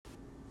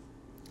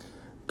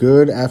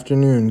Good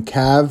afternoon.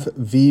 Cav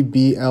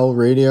VBL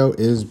Radio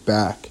is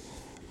back.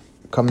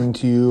 Coming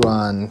to you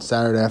on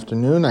Saturday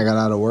afternoon. I got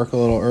out of work a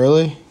little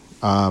early.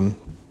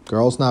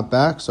 Girl's not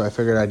back, so I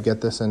figured I'd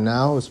get this in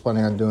now. I was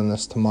planning on doing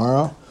this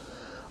tomorrow.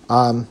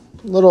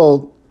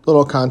 Little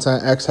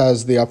content. X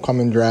has the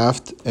upcoming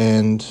draft,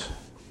 and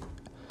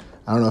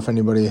I don't know if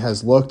anybody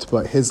has looked,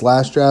 but his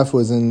last draft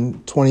was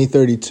in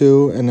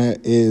 2032, and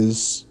it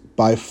is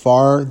by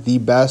far the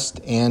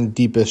best and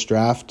deepest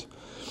draft,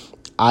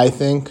 I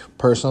think,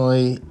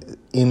 personally,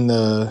 in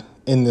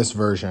this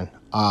version.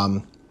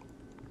 I'm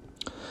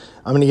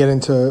going to get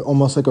into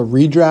almost like a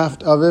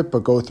redraft of it,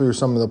 but go through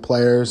some of the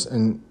players.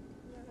 And,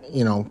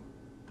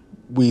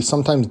 we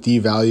sometimes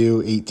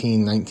devalue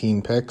 18,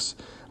 19 picks.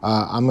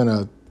 I'm going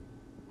to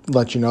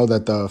let you know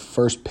that the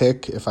first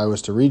pick, if I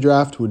was to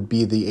redraft, would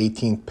be the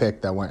 18th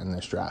pick that went in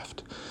this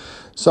draft.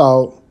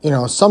 So,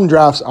 some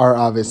drafts are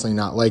obviously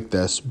not like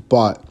this,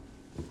 but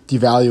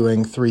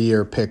devaluing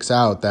 3-year picks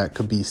out that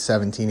could be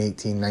 17,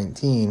 18,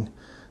 19,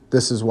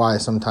 this is why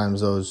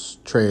sometimes those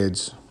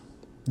trades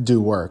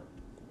do work.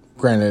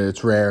 Granted,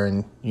 it's rare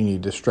and you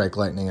need to strike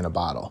lightning in a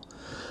bottle.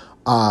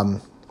 So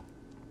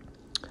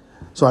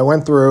I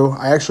went through.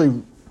 I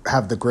actually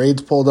have the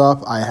grades pulled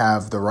up. I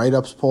have the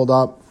write-ups pulled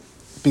up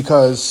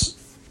because,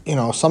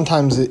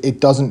 sometimes it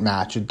doesn't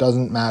match. It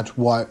doesn't match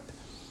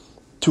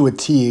to a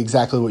T,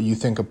 exactly what you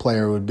think a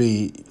player would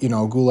be.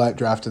 Goulet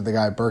drafted the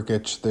guy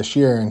Burkic this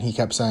year, and he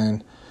kept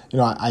saying,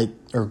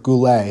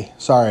 Goulet,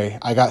 sorry,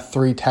 I got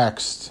 3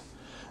 texts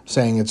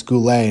saying it's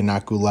Goulet,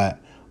 not Goulet.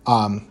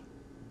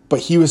 But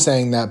he was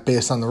saying that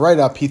based on the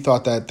write-up, he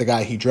thought that the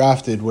guy he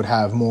drafted would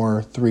have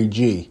more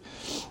 3G,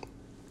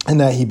 and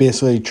that he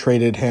basically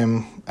traded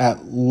him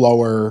at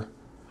lower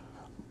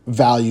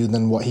value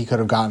than what he could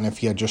have gotten if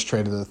he had just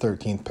traded the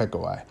 13th pick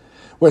away,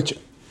 which,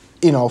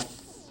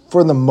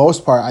 for the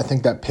most part, I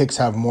think that picks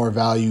have more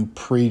value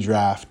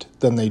pre-draft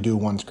than they do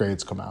once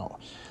grades come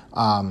out.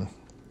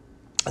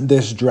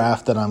 This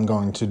draft that I'm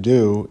going to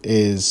do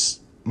is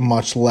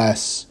much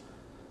less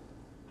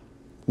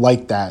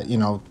like that.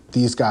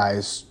 These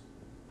guys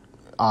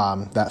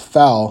that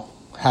fell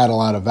had a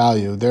lot of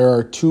value. There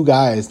are 2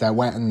 guys that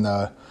went in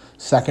the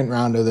second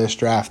round of this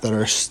draft that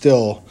are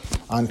still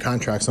on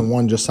contracts, and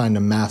one just signed a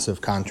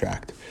massive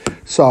contract.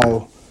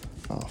 So,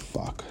 oh,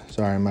 fuck.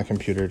 Sorry, my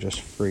computer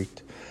just freaked.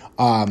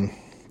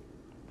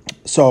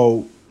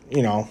 So,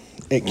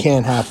 it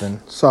can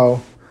happen.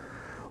 So,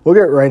 we'll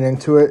get right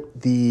into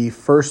it. The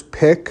first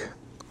pick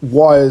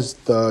was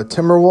the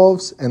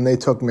Timberwolves, and they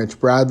took Mitch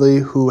Bradley,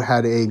 who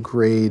had a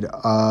grade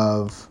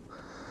of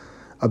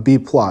a B+.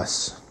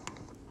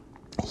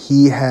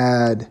 He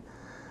had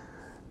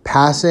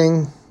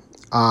passing.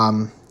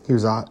 He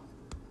was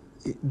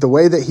the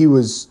way that he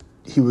was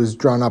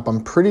drawn up.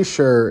 I'm pretty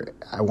sure.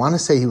 I want to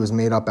say he was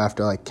made up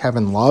after like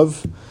Kevin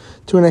Love,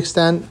 to an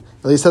extent.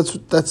 At least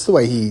that's the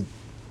way he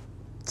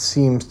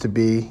seems to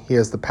be. He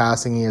has the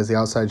passing, he has the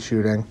outside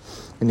shooting,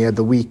 and he had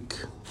the weak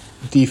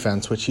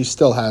defense, which he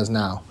still has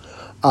now.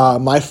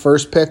 My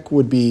first pick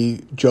would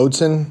be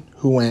Jodson,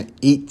 who went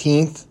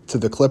 18th to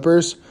the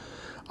Clippers.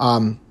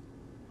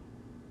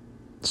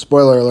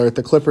 Spoiler alert,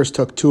 the Clippers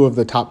took 2 of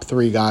the top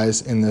 3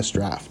 guys in this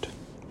draft.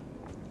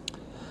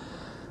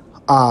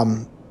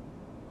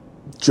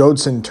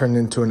 Jodson turned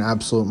into an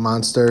absolute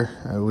monster.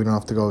 We don't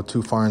have to go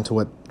too far into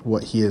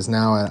what he is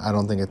now. I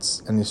don't think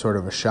it's any sort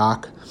of a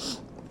shock.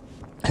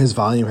 His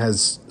volume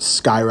has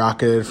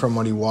skyrocketed from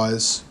what he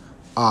was.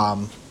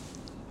 Let's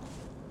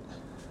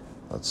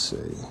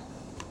see.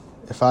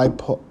 If I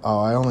pull... Oh,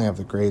 I only have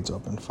the grades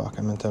open. Fuck,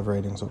 I meant to have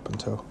ratings open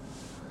too.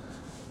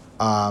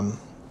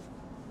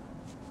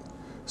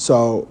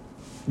 So,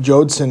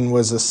 Jodson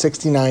was a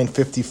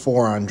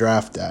 69.54 on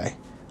draft day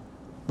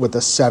with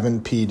a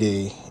 7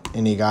 PD,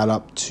 and he got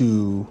up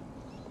to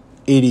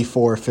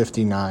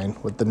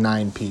 84.59 with the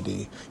 9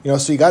 PD. So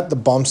he got the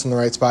bumps in the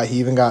right spot. He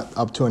even got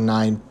up to a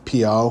 9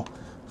 PO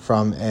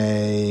from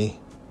a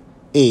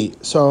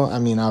 8. So,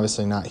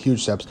 obviously not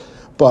huge steps.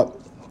 But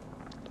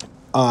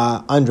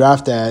on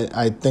draft day,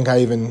 I think I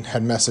even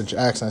had messaged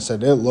X, and I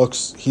said,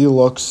 he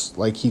looks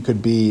like he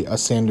could be a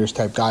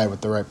Sanders-type guy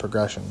with the right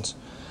progressions.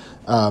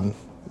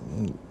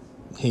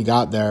 He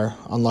got there.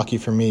 Unlucky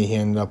for me, he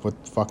ended up with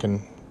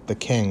fucking the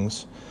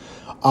Kings.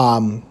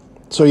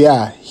 So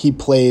yeah, he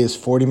plays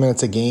 40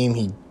 minutes a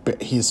game.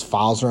 His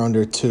fouls are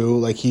under 2.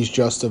 Like, he's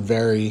just a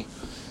very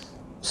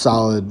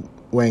solid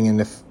wing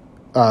and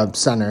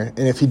center.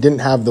 And if he didn't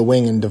have the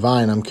wing and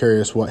Divine, I'm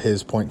curious what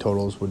his point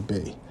totals would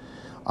be.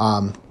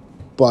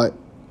 But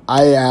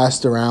I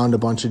asked around a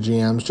bunch of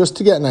GMs just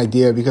to get an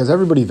idea, because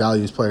everybody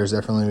values players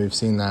differently. We've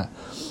seen that.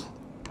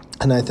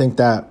 And I think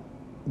that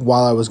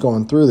while I was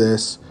going through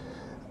this,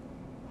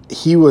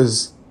 he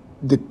was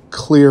the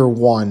clear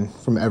one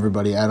from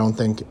everybody. I don't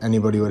think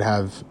anybody would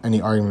have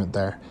any argument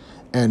there.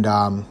 And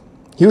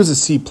he was a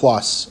C+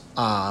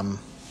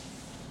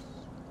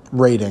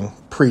 rating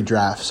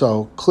pre-draft,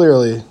 so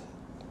clearly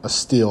a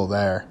steal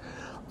there.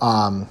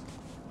 We'll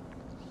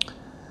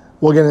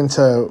get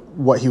into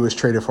what he was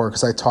traded for,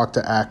 because I talked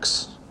to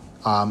X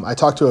I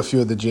talked to a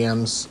few of the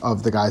GMs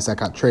of the guys that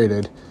got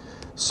traded.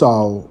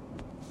 So,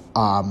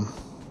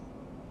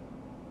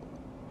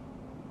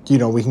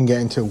 we can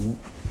get into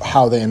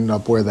how they ended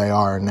up where they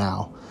are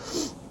now.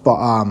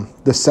 But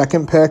the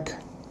second pick,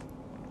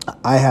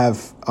 I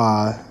have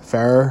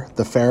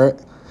the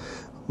Ferret,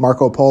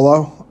 Marco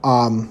Polo.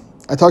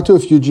 I talked to a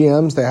few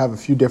GMs. They have a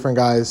few different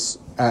guys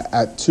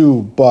at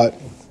 2, but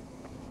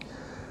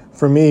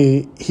for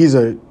me, he's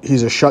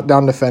a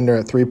shutdown defender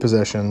at 3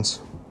 positions.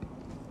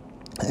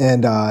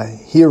 And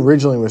he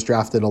originally was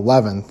drafted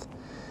 11th.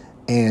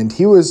 And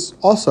he was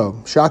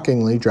also,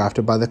 shockingly,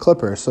 drafted by the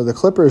Clippers. So the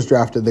Clippers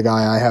drafted the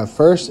guy I have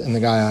first and the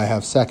guy I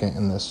have second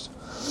in this.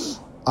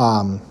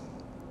 I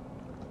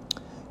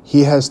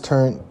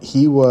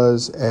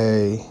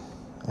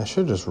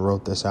should have just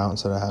wrote this out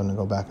instead of having to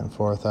go back and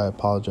forth. I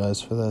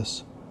apologize for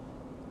this.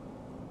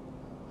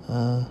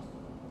 I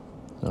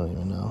don't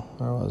even know.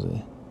 Where was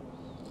he?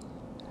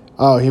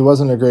 Oh, he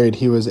wasn't a grade.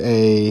 He was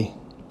a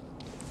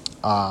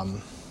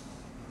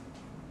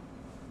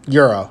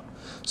Euro.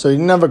 So he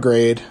didn't have a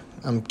grade.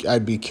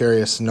 I'd be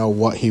curious to know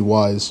what he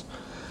was.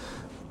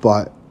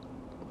 But,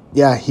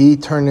 yeah, he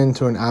turned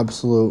into an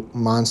absolute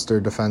monster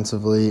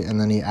defensively,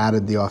 and then he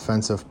added the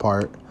offensive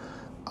part.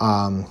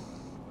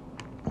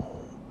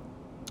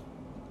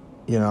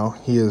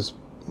 He is...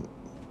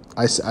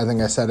 I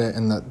think I said it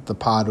in the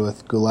pod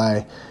with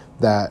Goulet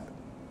that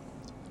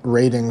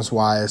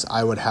ratings-wise,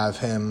 I would have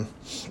him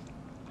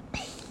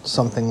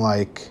something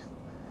like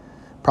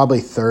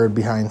probably third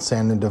behind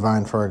Sandon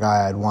Devine for a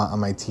guy I'd want on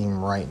my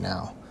team right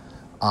now.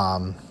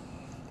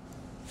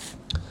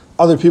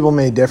 Other people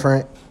may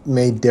differ,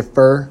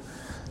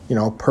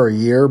 per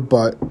year,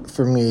 but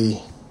for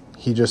me,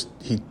 he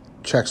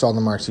checks all the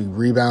marks. He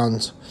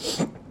rebounds.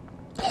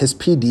 His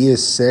PD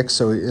is 6,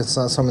 so it's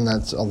not someone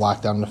that's a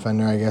lockdown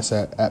defender, I guess,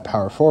 at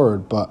power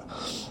forward, but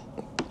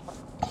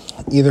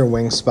either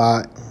wing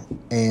spot,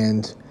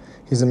 and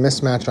he's a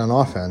mismatch on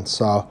offense.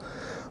 So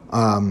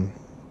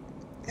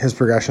his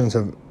progressions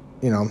have,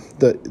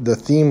 the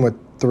theme with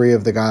 3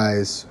 of the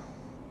guys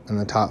in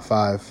the top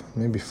 5,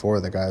 maybe 4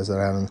 of the guys that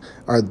I haven't,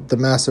 are the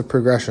massive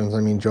progressions. I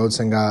mean,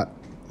 Jodson got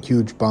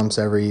huge bumps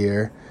every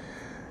year.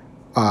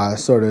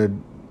 So did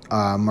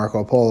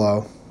Marco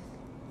Polo.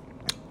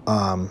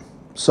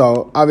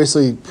 So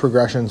obviously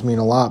progressions mean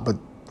a lot, but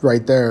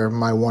right there,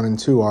 my 1 and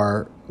 2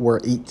 were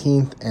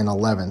 18th and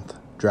 11th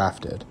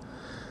drafted.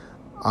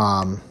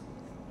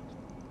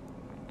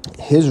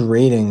 His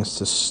ratings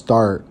to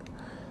start,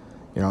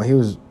 he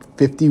was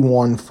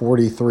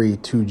 51-43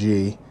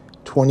 2G,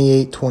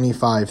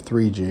 28-25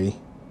 3G.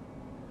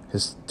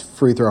 His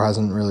free throw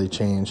hasn't really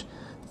changed.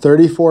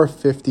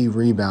 34-50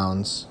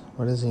 rebounds.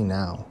 What is he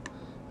now?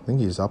 I think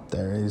he's up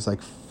there. He's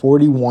like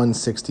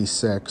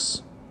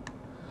 41-66.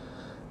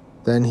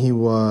 Then he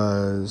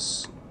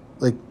was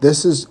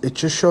it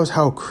just shows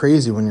how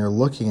crazy when you're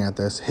looking at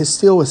this. His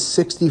steal was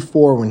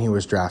 64 when he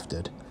was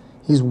drafted.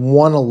 He's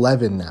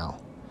 111 now.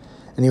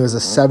 And he was a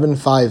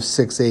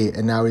 7.568,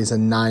 and now he's a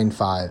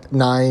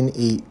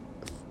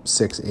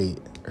 9.868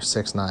 or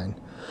 6'9".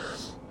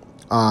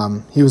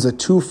 He was a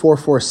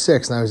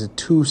 2.446. Now he's a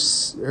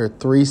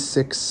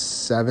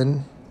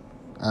 3.67.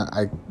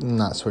 I'm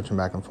not switching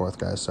back and forth,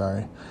 guys.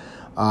 Sorry.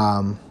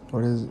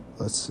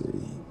 Let's see.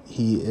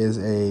 He is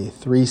a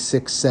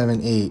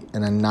 3.678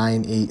 and a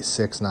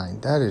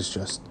 9.869. That is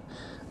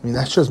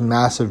that's just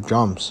massive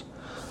jumps.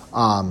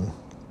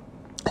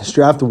 His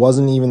draft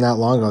wasn't even that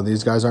long ago.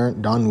 These guys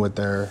aren't done with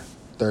their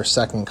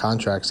second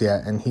contracts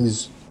yet, and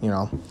he's,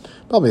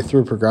 probably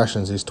through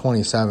progressions. He's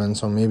 27,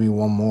 so maybe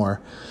one more.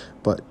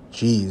 But,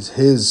 geez,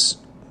 his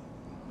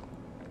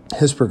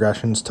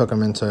progressions took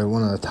him into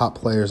one of the top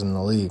players in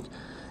the league,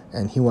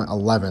 and he went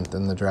 11th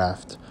in the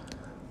draft.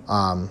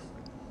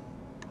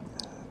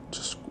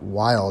 Just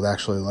wild,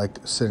 actually,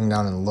 sitting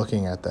down and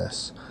looking at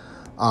this.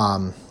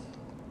 The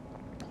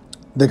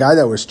guy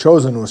that was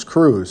chosen was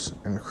Cruz,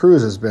 and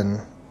Cruz has been,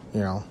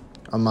 a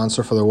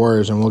monster for the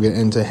Warriors, and we'll get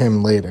into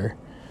him later.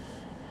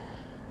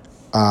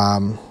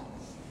 So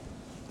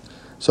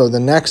the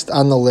next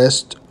on the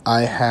list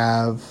I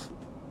have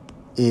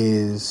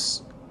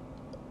is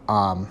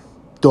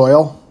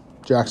Doyle,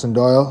 Jackson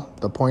Doyle,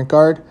 the point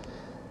guard.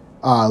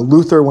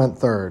 Luther went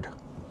third,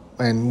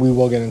 and we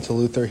will get into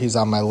Luther. He's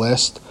on my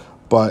list,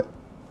 but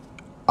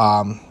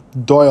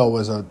Doyle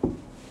was a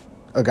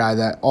guy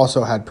that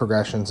also had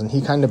progressions, and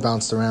he kind of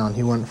bounced around.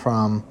 He went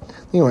from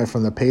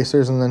the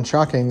Pacers, and then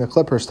shocking, the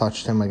Clippers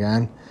touched him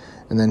again,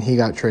 and then he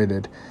got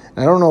traded. And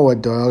I don't know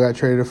what Doyle got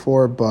traded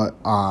for, but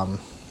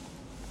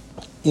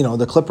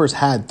the Clippers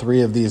had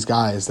 3 of these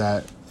guys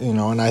that,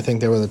 and I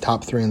think they were the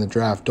top 3 in the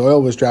draft. Doyle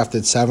was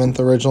drafted 7th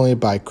originally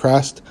by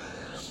Crest.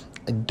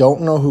 I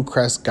don't know who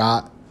Crest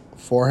got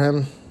for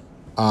him.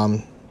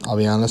 I'll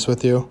be honest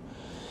with you.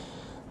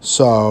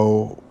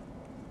 So,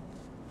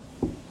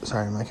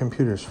 sorry, my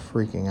computer's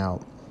freaking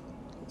out.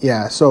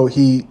 Yeah, so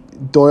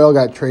Doyle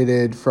got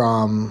traded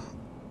from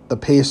the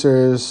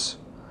Pacers,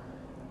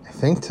 I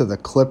think, to the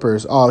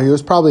Clippers. Oh, he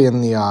was probably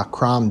in the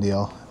Crom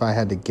deal, if I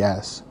had to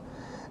guess.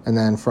 And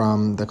then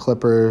from the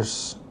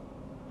Clippers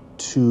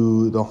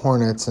to the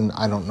Hornets, and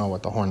I don't know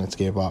what the Hornets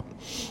gave up.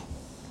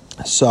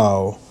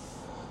 So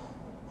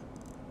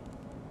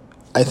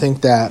I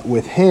think that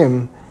with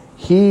him,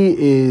 he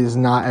is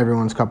not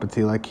everyone's cup of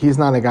tea. Like, he's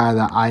not a guy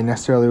that I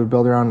necessarily would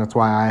build around. That's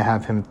why I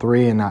have him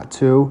 3 and not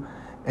 2.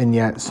 And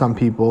yet some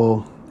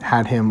people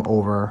had him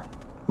over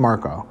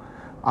Marco.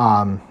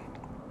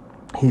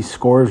 He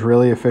scores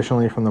really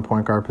efficiently from the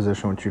point guard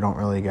position, which you don't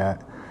really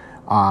get.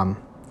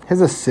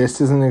 His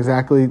assist isn't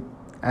exactly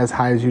as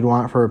high as you'd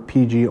want for a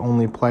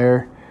PG-only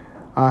player.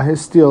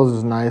 His steals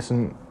is nice,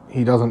 and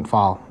he doesn't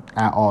foul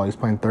at all. He's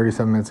playing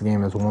 37 minutes a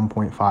game, has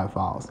 1.5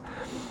 fouls.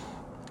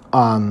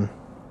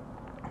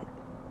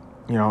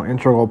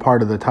 Integral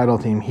part of the title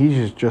team.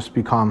 He's just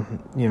become,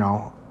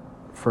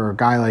 for a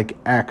guy like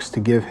X to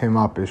give him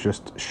up is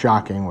just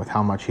shocking with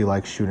how much he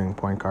likes shooting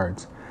point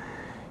guards.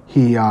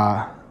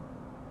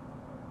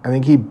 I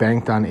think he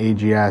banked on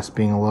AGS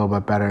being a little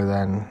bit better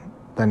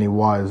than he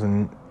was,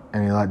 and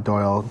he let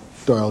Doyle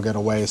get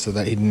away so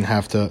that he didn't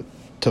have to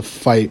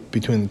fight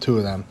between the two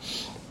of them.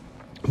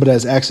 But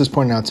as X has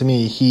pointed out to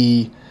me,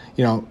 he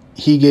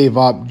gave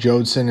up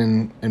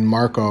Jodson and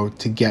Marco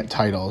to get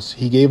titles.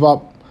 He gave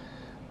up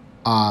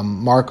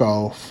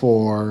Marco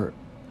for,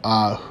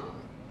 I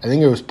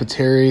think it was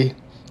Pateri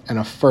and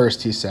a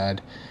first, he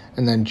said.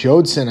 And then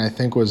Jodson, I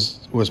think,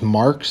 was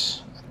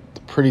Marks.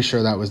 Pretty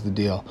sure that was the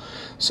deal.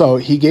 So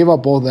he gave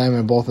up both of them,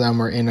 and both of them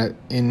were in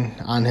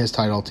on his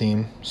title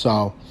team.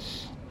 So,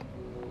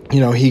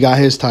 he got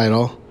his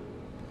title.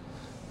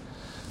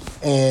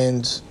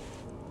 And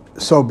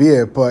so be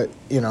it. But,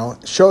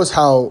 shows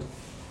how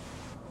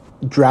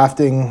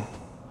drafting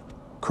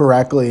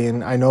correctly,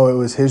 and I know it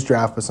was his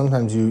draft, but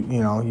sometimes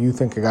you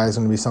think a guy's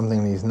going to be something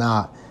and he's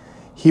not.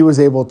 He was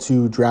able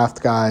to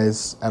draft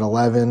guys at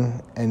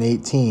 11 and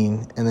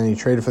 18, and then he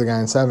traded for the guy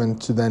in 7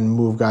 to then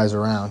move guys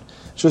around.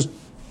 It's just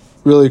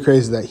really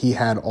crazy that he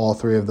had all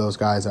 3 of those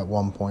guys at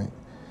one point.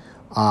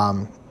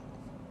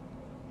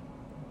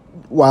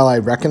 While I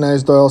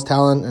recognize Doyle's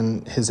talent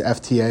and his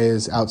FTA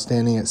is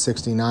outstanding at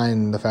 69,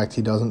 and the fact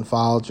he doesn't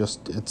foul,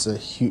 it's a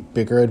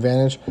bigger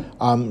advantage.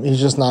 He's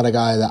just not a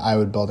guy that I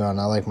would build around.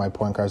 I like my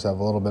point guards to have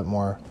a little bit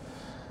more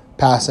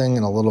passing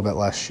and a little bit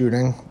less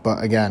shooting.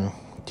 But again,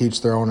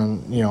 teach their own,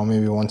 and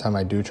maybe one time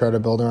I do try to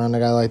build around a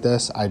guy like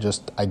this. I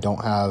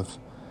don't have,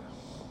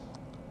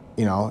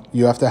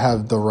 you have to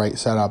have the right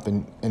setup,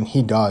 and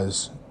he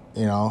does.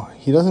 He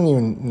doesn't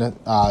even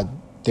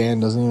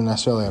Dan doesn't even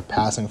necessarily have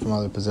passing from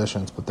other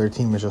positions, but their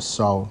team is just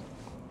so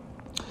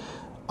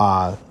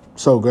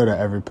good at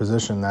every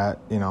position that,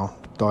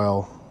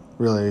 Doyle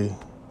really,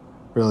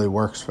 really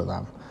works for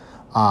them.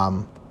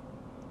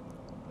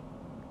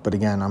 But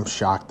again, I'm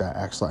shocked that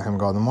X let him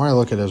go. The more I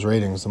look at his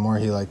ratings, the more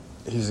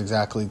he's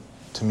exactly,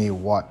 to me,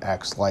 what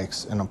X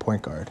likes in a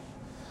point guard.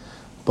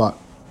 But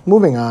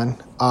moving on,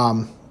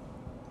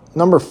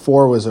 number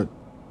 4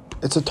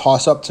 it's a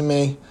toss-up to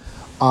me.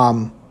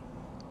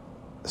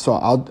 So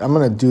I'm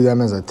going to do them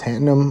as a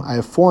tandem. I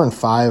have 4 and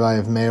 5. I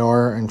have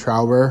Mayor and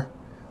Trauber.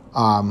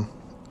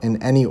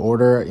 In any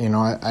order,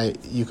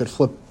 you could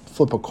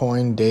flip a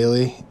coin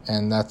daily,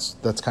 and that's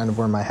kind of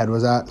where my head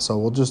was at. So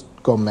we'll just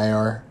go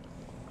Mayor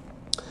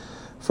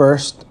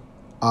first.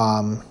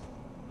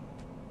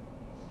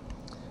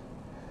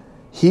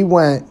 He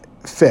went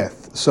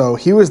 5th, so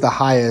he was the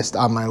highest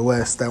on my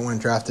list that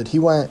went drafted. He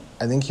went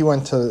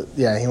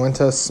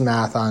to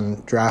Smath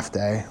on draft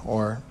day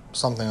or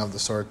something of the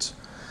sorts.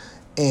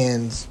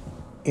 And,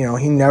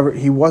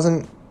 he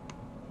wasn't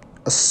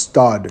a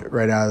stud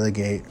right out of the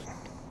gate.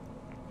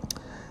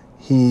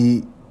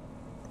 He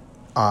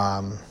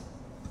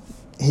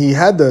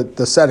had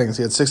the settings.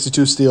 He had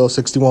 62 steals,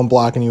 61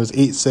 block, and he was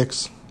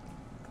 8'6",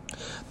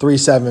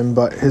 3'7",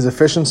 but his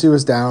efficiency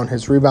was down.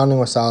 His rebounding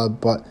was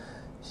solid, but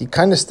he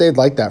kind of stayed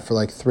like that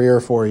for 3 or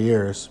 4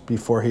 years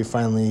before he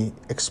finally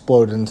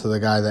exploded into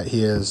the guy that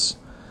he is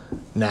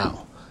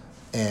now.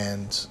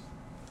 And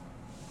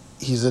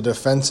he's a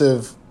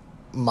defensive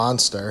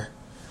monster,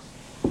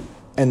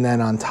 and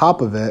then on top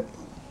of it,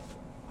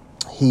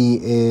 he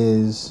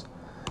is,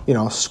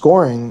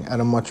 scoring at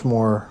a much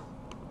more,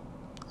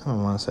 I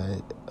don't want to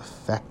say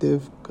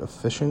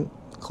efficient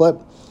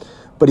clip,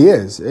 but he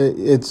is.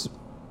 It's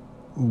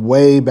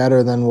way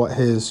better than what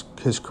his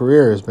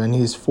career has been.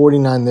 He's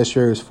 49 this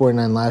year. He was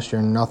 49 last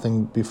year, and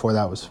nothing before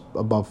that was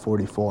above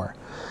 44.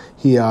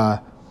 He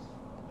got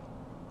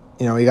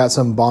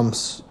some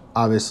bumps,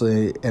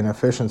 obviously, in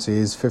efficiency.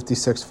 He's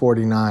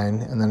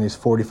 56-49, and then he's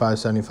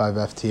 45-75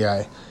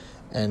 FTA.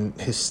 And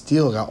his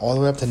steal got all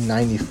the way up to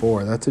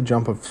 94. That's a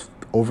jump of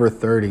over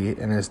 30,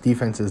 and his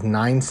defense is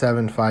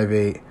 9-7,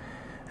 5-8.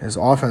 His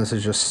offense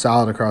is just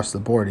solid across the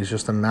board. He's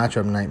just a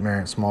matchup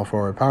nightmare at small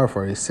forward, power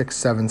forward. He's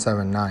 6'7",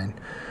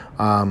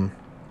 7'9".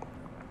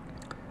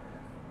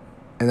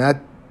 And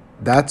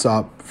that's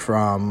up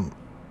from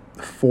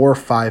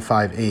 4'5",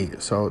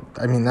 5'8". So,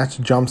 that's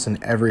jumps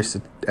in every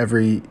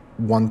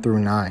 1 through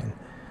 9.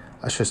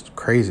 That's just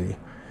crazy.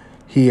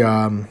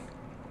 Him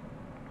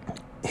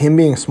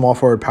being small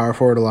forward, power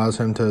forward allows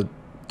him to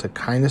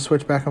kind of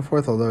switch back and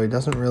forth, although he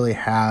doesn't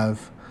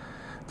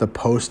the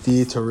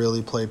postie to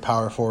really play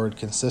power forward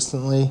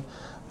consistently.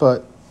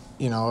 But,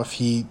 if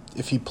he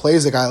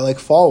plays a guy like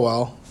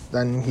Falwell,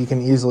 then he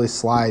can easily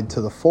slide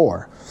to the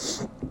 4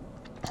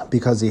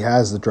 because he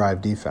has the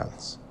drive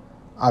defense.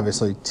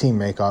 Obviously, team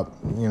makeup,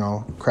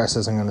 Kress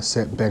isn't going to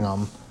sit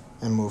Bingham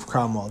and move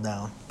Cromwell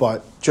down.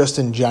 But just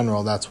in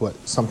general, that's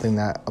something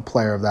that a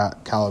player of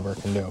that caliber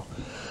can do.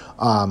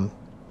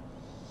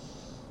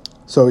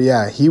 So,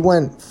 yeah, he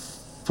went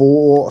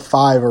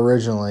 4-5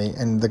 originally,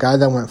 and the guy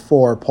that went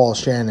 4, Paul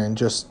Shannon,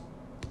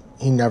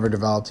 he never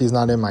developed. He's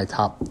not in my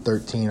top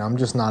 13. I'm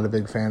just not a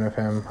big fan of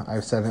him.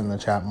 I've said it in the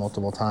chat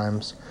multiple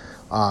times.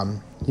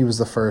 He was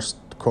the first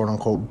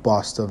quote-unquote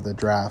bust of the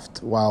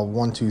draft. While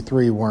 1, 2,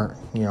 3 weren't,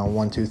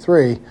 1, 2,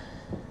 3,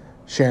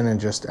 Shannon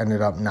just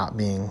ended up not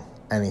being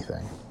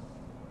anything.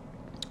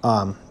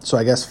 So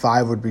I guess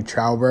 5 would be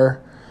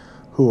Trauber,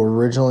 who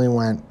originally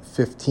went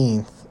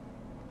 15th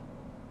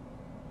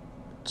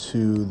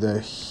to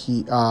the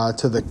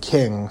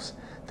Kings.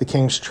 The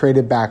Kings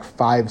traded back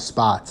 5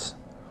 spots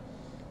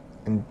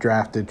and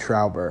drafted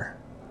Trauber.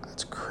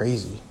 That's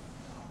crazy.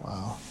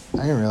 Wow. I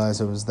didn't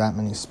realize it was that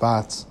many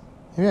spots.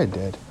 Maybe I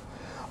did.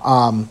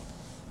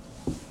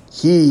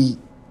 He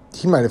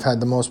might have had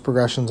the most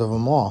progressions of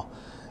them all.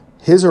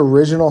 His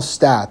original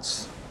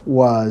stats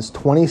was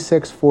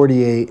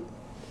 26-48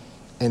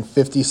 and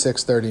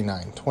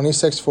 56-39.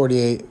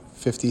 26-48,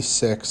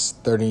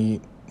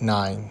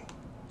 56-39,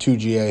 2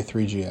 GA,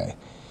 3 GA.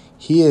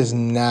 He is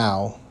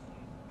now,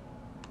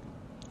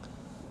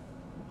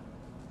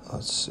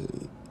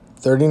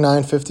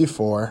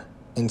 39-54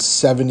 and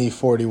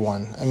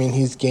 70-41. I mean,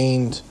 he's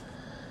gained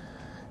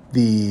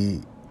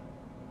the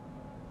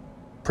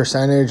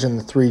percentage in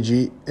the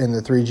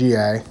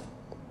 3GA,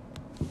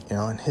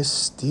 and his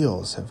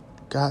steals have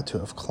got to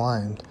have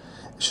climbed.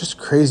 It's just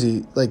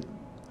crazy. Like,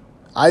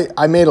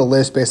 I made a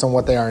list based on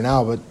what they are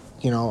now, but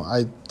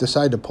I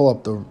decided to pull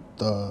up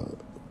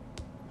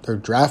their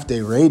draft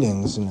day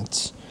ratings, and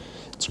it's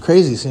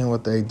crazy seeing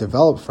what they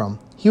developed from.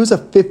 He was a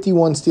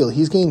 51 steal.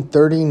 He's gained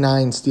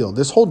 39 steal.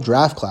 This whole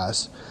draft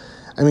class,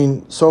 I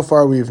mean, so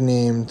far we've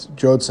named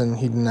Jodson.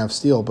 He didn't have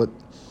steal, but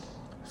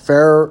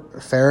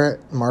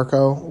Ferret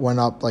Marco went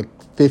up like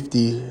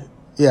 50,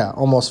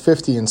 almost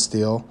 50 in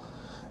steal.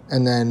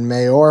 And then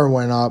Mayor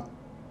went up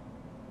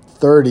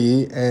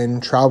 30,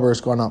 and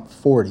Trauber's gone up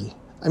 40.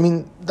 I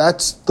mean,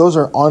 those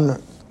are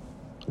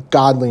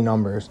ungodly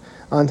numbers.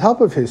 On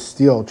top of his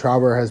steal,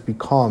 Trauber has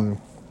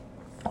become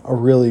a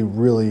really,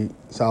 really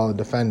solid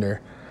defender.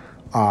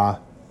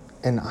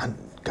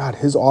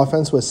 His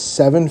offense was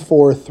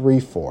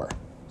 7-4-3-4.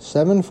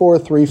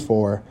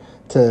 7-4-3-4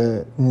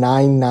 to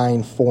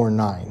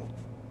 9-9-4-9.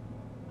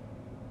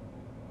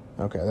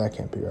 Okay, that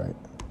can't be right.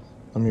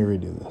 Let me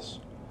redo this.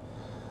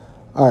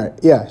 All right,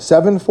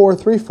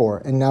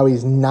 7-4-3-4, and now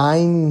he's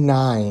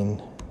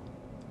 9-9.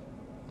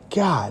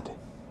 God,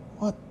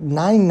 what?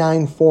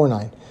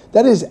 9-9-4-9.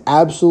 That is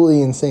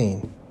absolutely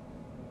insane.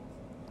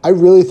 I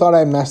really thought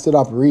I messed it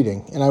up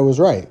reading, and I was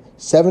right.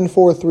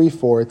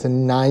 7-4-3-4 to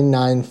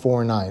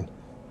 9-9-4-9.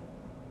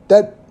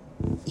 That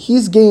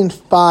he's gained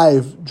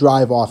 5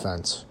 drive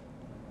offense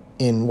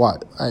in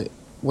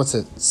what's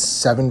it?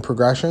 7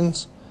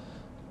 progressions?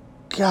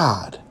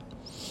 God.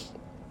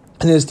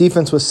 And his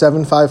defense was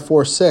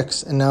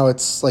 7-5-4-6, and now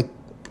it's like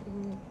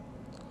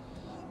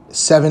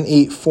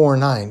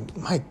 7-8-4-9.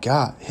 My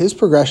God, his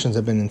progressions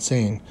have been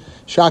insane.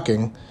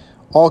 Shocking.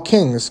 All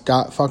Kings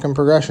got fucking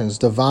progressions.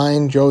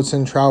 Divine,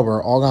 Jodson, Trauber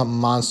all got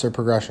monster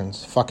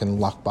progressions. Fucking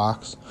luck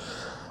box.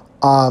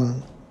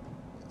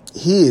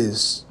 He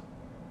is,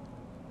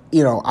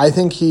 I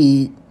think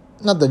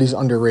not that he's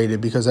underrated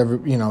because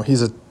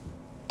he's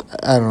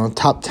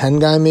top 10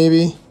 guy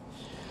maybe,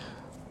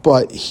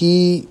 but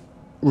he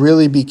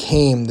really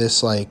became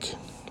this like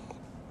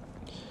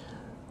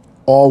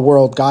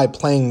all-world guy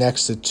playing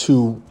next to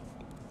 2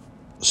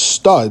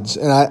 studs,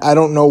 and I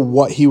don't know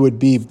what he would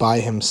be by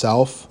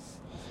himself.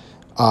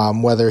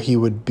 Whether he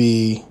would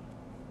be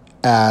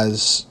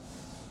as,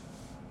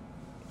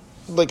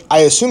 I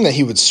assume that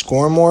he would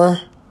score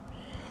more,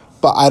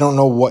 but I don't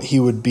know what he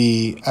would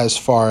be as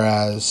far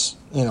as,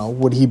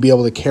 would he be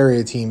able to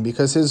carry a team?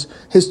 Because his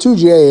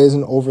 2GA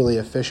isn't overly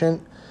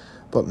efficient,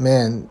 but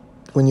man,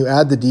 when you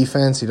add the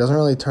defense, he doesn't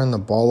really turn the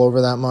ball over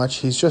that much.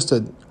 He's just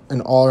an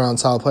all-around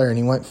solid player, and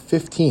he went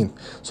 15th.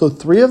 So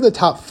 3 of the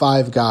top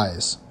 5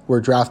 guys were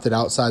drafted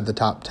outside the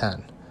top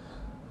 10.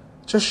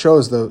 Just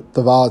shows the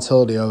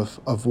volatility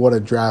of what a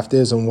draft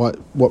is and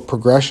what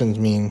progressions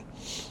mean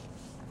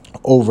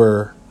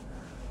over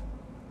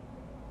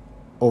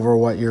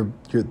what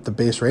the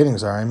base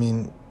ratings are. I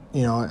mean,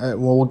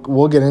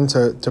 we'll get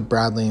into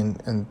Bradley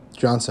and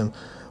Johnson,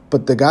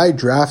 but the guy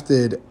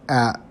drafted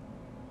at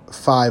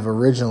 5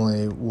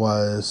 originally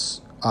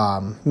was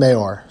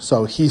Mayor,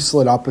 so he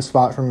slid up a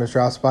spot from his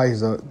draft spot.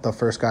 He's the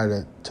first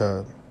guy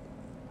to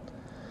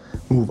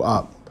move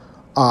up.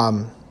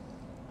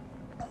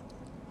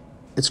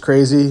 It's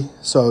crazy.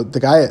 So the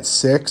guy at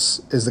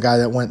 6 is the guy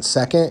that went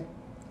second,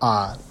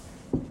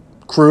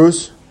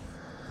 Cruz.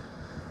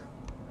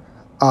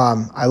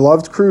 I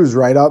loved Cruz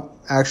right up,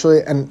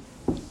 actually, and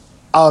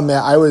Oh,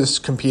 man, I was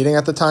competing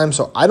at the time,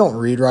 so I don't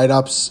read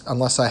write-ups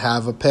unless I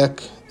have a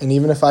pick. And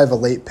even if I have a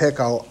late pick,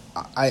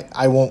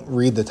 I won't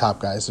read the top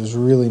guys. There's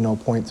really no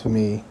point to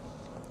me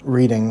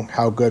reading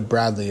how good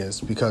Bradley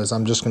is because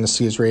I'm just going to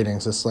see his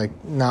ratings. It's like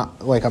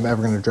not like I'm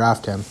ever going to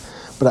draft him.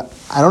 But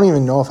I don't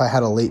even know if I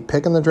had a late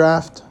pick in the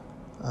draft.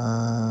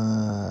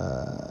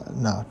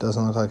 No, it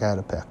doesn't look like I had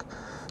a pick.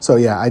 So,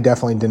 yeah, I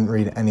definitely didn't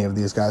read any of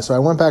these guys. So I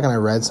went back and I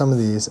read some of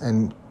these,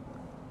 and,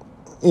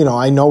 you know,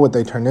 I know what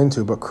they turned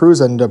into, but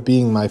Cruz ended up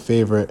being my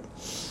favorite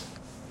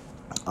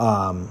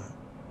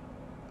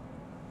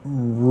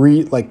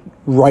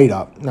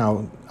write-up.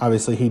 Now,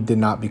 obviously, he did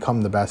not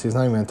become the best. He's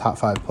not even a top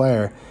 5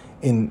 player,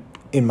 in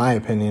my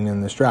opinion,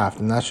 in this draft.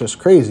 And that's just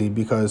crazy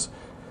because,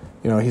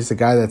 you know, he's the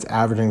guy that's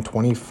averaging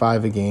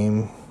 25 a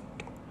game.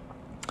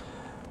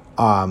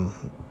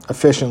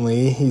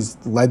 Efficiently, he's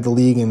led the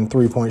league in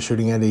three-point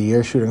shooting at a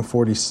year, shooting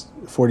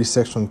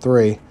 46 from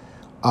three.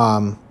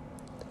 I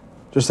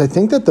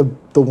think that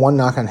the one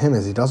knock on him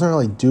is he doesn't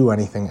really do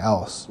anything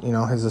else. You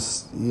know,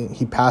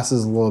 he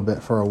passes a little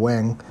bit for a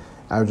wing,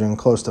 averaging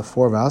close to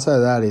 4. But outside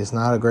of that, he's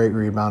not a great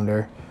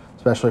rebounder,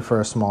 especially for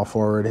a small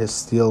forward. His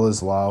steal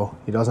is low.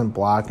 He doesn't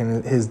block,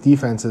 and his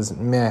defense is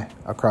meh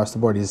across the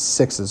board. He's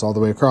 6s all the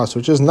way across,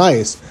 which is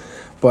nice,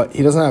 but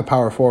he doesn't have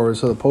power forward,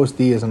 so the post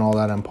D isn't all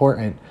that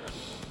important.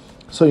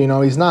 So, you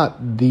know, he's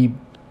not the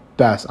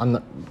best.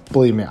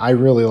 Believe me, I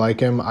really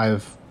like him.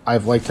 I've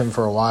liked him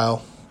for a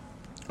while,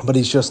 but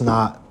he's just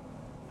not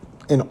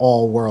an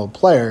all-world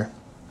player.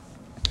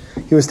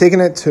 He was taken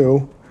at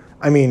 2.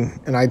 I mean,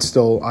 and I'd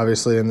still,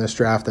 obviously, in this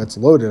draft that's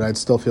loaded, I'd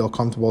still feel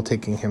comfortable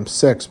taking him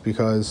 6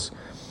 because,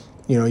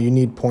 you know, you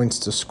need points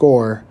to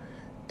score,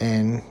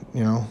 and,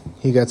 you know,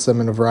 he gets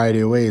them in a variety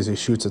of ways. He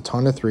shoots a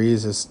ton of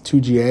threes. His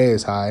 2GA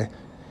is high,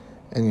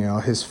 and, you know,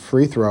 his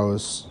free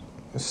throws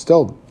is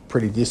still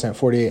pretty decent at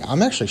 48.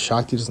 I'm actually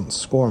shocked he doesn't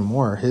score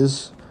more. You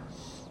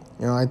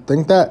know, I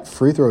think that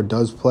free throw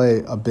does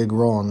play a big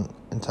role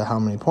into how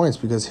many points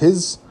because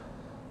his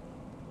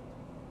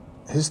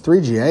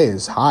 3GA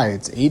is high.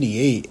 It's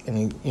 88, and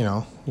he, you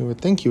know, you would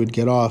think he would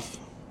get off,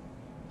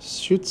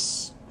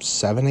 shoots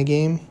 7 a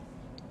game.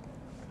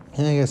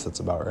 Yeah, I guess that's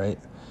about right.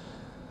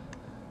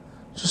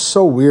 Just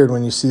so weird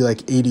when you see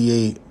like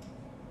 88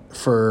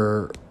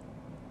 for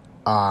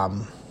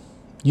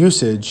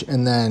usage,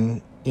 and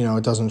then, you know,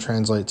 it doesn't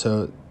translate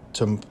to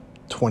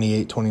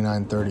 28,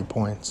 29, 30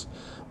 points.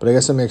 But I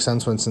guess it makes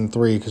sense when it's in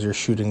 3 because you're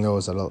shooting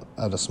those at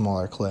a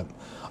smaller clip.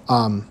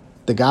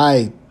 The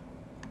guy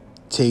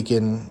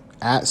taken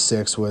at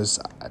 6 was,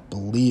 I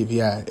believe,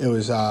 it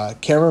was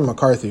Cameron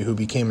McCarthy, who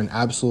became an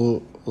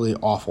absolutely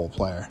awful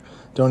player.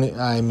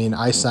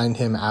 I signed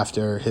him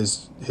after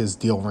his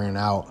deal ran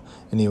out,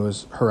 and he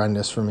was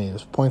horrendous for me. He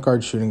was point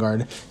guard, shooting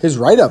guard. His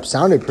write-up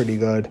sounded pretty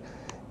good,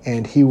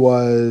 and he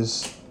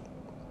was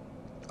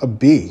a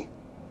B.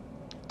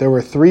 There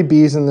were 3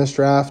 Bs in this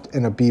draft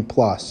and a B+,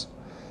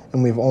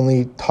 and we've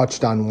only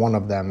touched on one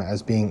of them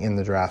as being in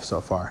the draft so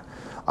far.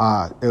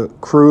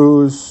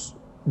 Cruz,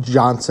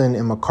 Johnson,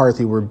 and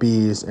McCarthy were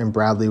Bs, and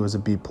Bradley was a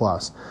B+.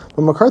 But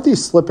McCarthy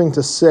slipping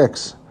to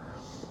 6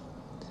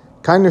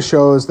 kind of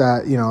shows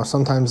that, you know,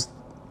 sometimes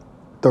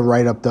the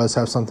write-up does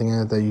have something in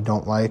it that you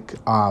don't like.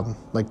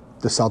 Like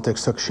the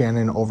Celtics took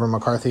Shannon over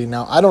McCarthy.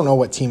 Now, I don't know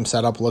what team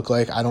setup looked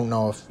like. I don't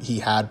know if he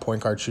had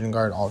point guard, shooting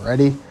guard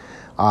already.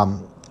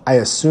 I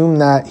assume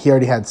that he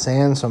already had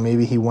Sand, so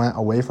maybe he went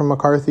away from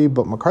McCarthy.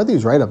 But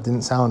McCarthy's write-up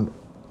didn't sound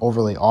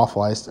overly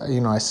awful. I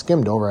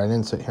skimmed over. I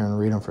didn't sit here and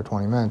read him for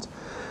 20 minutes.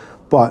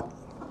 But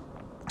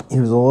he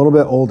was a little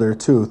bit older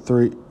too.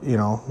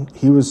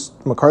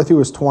 McCarthy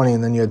was 20,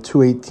 and then you had an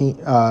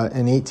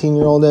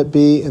 18-year-old at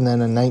B, and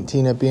then a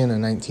 19 at B, and a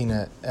 19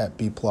 at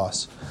B+.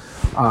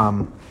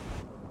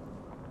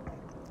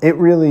 It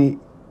really,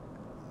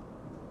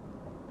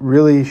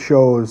 really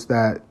shows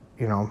that,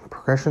 you know,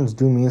 progressions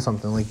do mean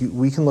something. Like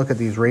we can look at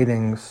these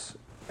ratings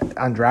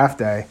on draft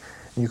day,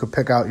 and you could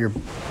pick out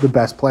the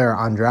best player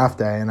on draft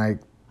day, and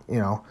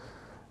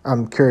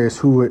I'm curious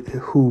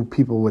who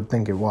people would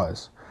think it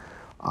was.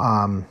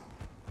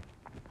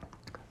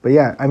 But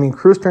yeah, I mean,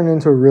 Cruz turned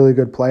into a really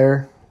good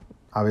player.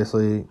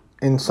 Obviously,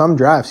 in some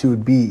drafts, he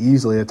would be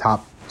easily a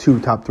top 2,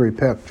 top 3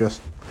 pick,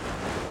 just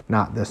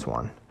not this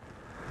one.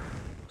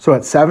 So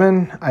at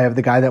 7, I have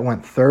the guy that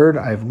went 3rd.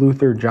 I have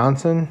Luther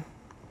Johnson.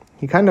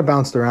 He kind of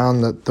bounced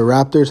around. The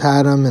Raptors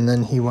had him, and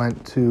then he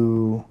went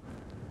to,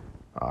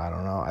 I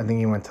don't know, I think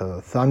he went to the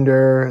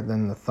Thunder,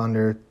 then the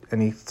Thunder, and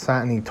he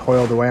sat and he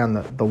toiled away on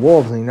the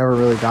Wolves, and he never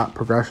really got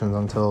progressions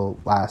until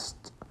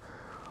last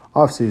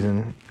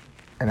offseason.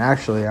 And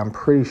actually, I'm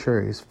pretty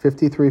sure he's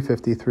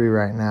 53-53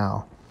 right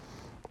now.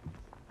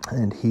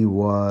 And he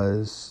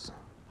was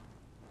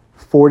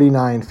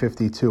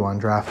 49-52 on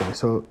draft day.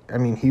 So, I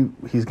mean,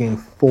 he's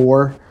gained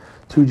 4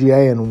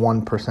 2GA and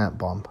 1%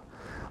 bump.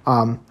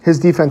 His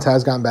defense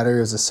has gotten better. He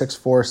was a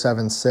 6'4",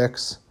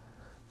 7'6".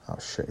 Oh,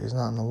 shit, he's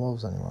not in the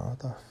Wolves anymore. What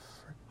the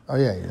frick? Oh,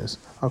 yeah, he is.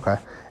 Okay.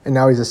 And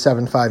now he's a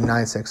 7'5",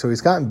 9'6". So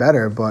he's gotten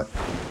better, but,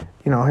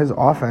 you know, his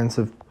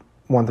offensive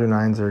 1 through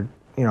 9s are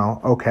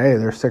okay.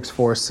 They're 6'4",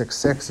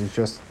 6'6". He's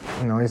just,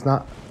 he's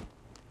not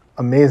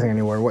amazing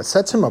anywhere. What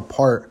sets him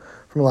apart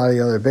from a lot of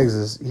the other bigs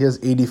is he has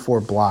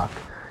 84 block,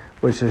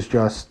 which is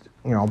just,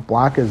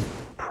 block is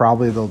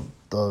probably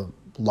the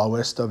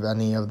lowest of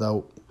any of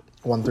the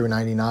 1 through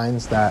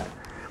 99s that,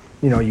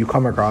 you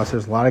come across.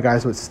 There's a lot of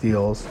guys with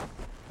steals,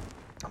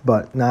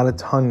 but not a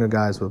ton of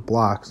guys with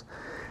blocks.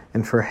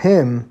 And for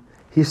him,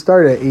 he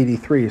started at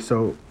 83.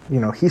 So,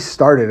 he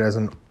started as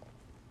an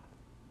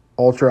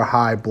ultra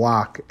high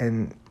block,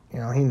 and, he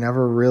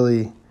never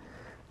really,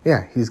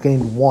 he's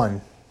gained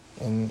 1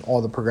 in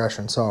all the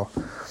progression. So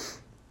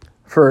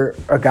for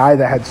a guy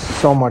that had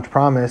so much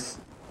promise,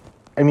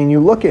 I mean, you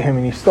look at him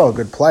and he's still a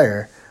good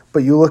player, but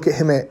you look at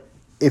him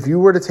if you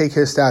were to take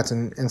his stats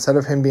and instead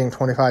of him being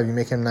 25, you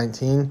make him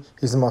 19,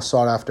 he's the most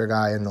sought after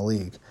guy in the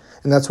league.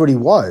 And that's what he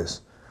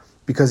was,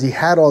 because he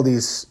had all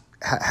these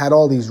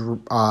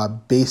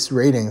base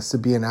ratings to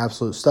be an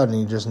absolute stud, and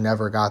he just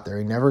never got there.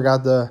 He never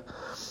got the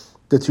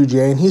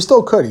 2GA, and he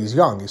still could. He's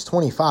young. He's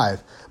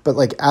 25.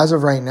 But, as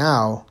of right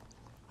now,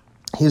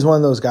 he's one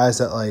of those guys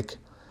that,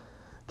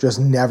 just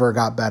never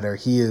got better.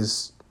 He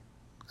is,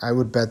 I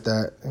would bet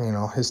that,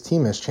 his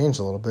team has changed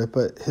a little bit,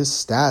 but his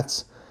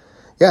stats,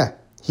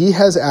 he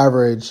has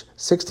averaged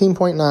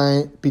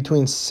 16.9,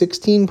 between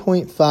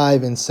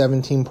 16.5 and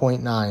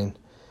 17.9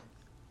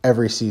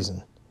 every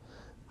season.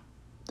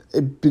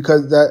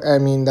 Because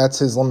that's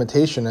his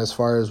limitation as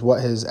far as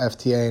what his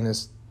FTA and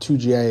his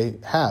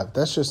 2GA have.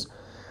 That's just,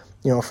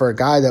 for a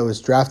guy that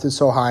was drafted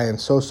so high and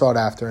so sought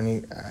after,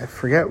 and I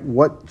forget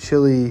what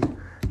Chile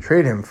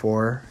traded him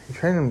for. He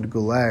traded him to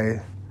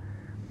Goulet.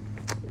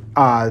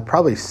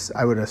 Probably,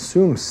 I would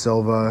assume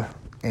Silva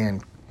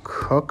and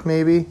Cook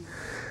maybe.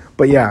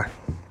 But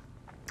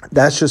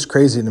that's just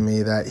crazy to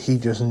me that he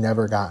just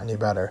never got any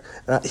better.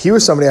 He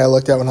was somebody I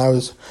looked at when I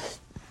was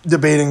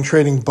debating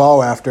trading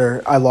Bo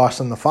after I lost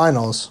in the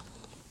finals,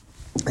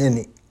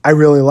 and I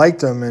really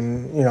liked him,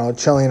 and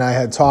Chile and I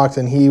had talked,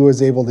 and he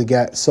was able to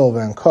get Silva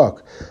and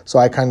Cook, so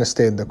I kind of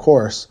stayed the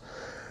course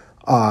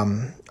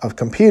of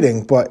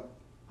competing. But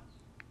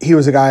he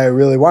was a guy I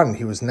really wanted.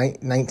 He was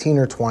 19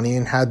 or 20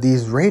 and had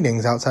these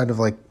ratings outside of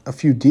a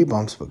few deep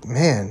bumps, but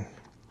man,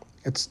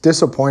 it's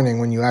disappointing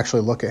when you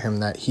actually look at him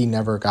that he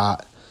never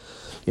got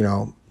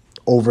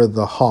over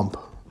the hump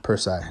per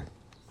se.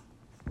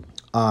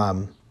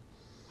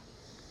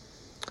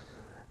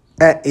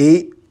 At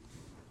 8,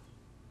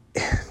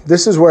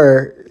 this is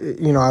where,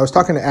 I was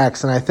talking to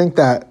X, and I think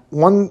that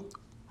 1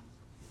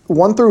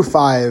 through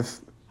 5,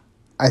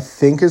 I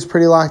think is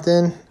pretty locked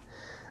in.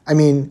 I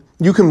mean,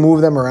 you can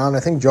move them around. I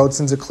think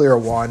Jodson's a clear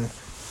 1.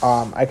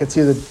 I could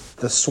see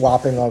the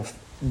swapping of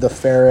the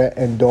Ferret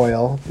and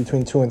Doyle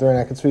between 2 and 3, and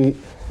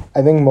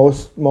I think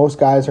most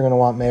guys are going to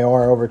want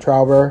Mayor over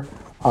Trauber.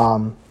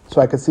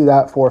 So I could see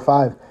that 4 or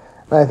 5.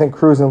 And I think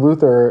Cruz and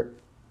Luther are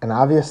an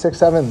obvious 6,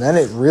 7. Then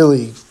it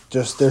really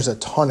just, there's a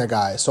ton of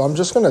guys. So I'm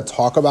just going to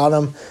talk about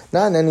them,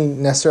 not in any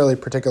necessarily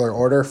particular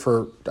order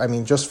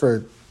just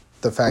for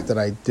the fact that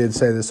I did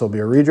say this will be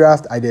a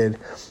redraft. I did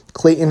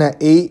Clayton at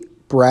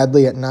 8,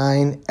 Bradley at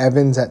 9,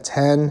 Evans at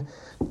 10,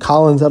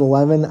 Collins at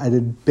 11. I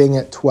did Bing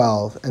at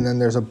 12. And then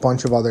there's a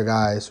bunch of other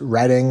guys.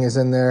 Redding is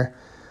in there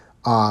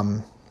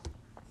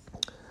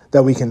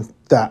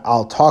that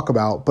I'll talk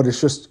about, but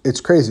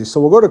it's crazy. So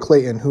we'll go to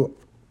Clayton, who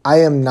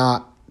I am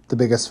not the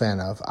biggest fan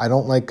of. I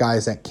don't like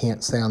guys that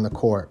can't stay on the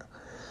court.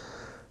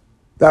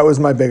 That was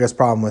my biggest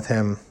problem with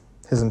him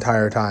his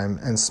entire time.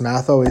 And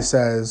Smath always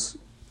says,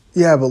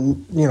 yeah, but,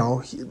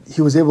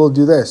 he was able to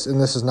do this,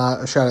 and this is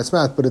not a shot at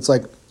Smath, but it's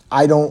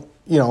I don't,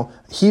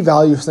 he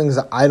values things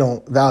that I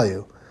don't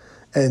value.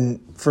 And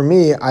for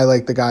me, I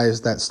like the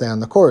guys that stay on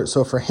the court.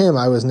 So for him,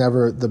 I was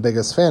never the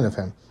biggest fan of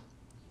him.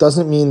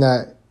 Doesn't mean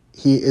that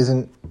he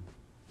isn't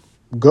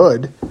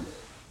good,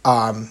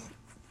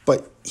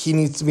 but he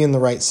needs to be in the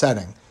right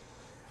setting.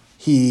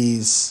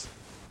 He's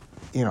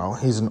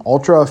an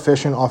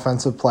ultra-efficient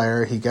offensive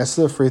player. He gets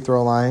to the free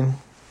throw line.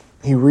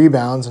 He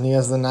rebounds, and he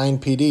has the 9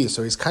 PD.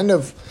 So he's kind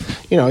of,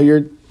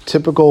 your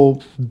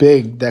typical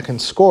big that can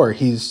score.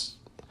 He's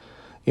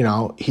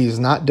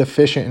not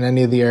deficient in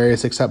any of the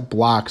areas except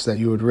blocks that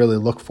you would really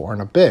look for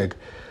in a big.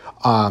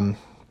 The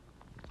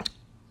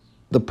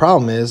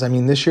problem is,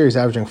 this year he's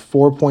averaging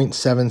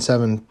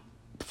 4.77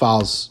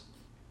 fouls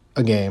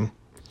a game,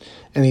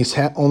 and he's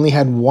only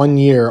had 1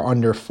 year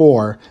under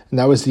 4, and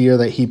that was the year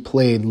that he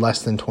played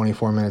less than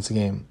 24 minutes a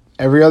game.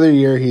 Every other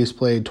year he's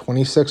played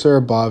 26 or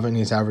above, and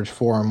he's averaged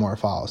 4 or more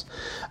fouls.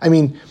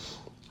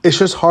 It's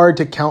just hard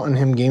to count on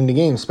him game to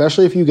game,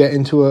 especially if you get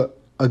into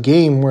a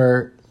game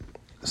where,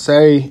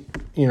 say,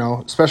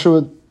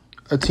 especially with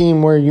a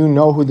team where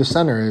who the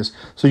center is,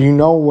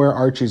 so where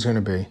Archie's going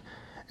to be,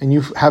 and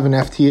you have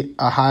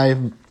a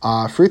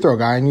high free throw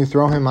guy, and you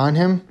throw him on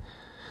him,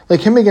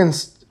 like him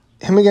against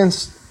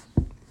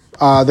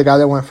the guy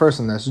that went first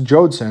in this,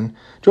 Jodson.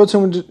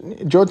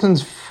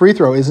 Jodson's free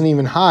throw isn't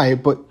even high,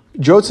 but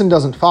Jodson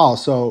doesn't foul,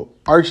 so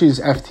Archie's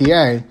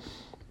FTA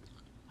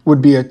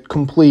would be a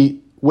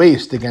complete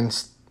waste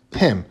against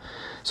him.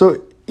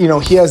 So,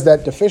 he has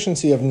that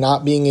deficiency of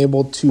not being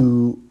able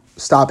to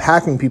stop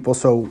hacking people.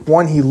 So,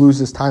 one, he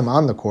loses time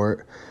on the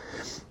court,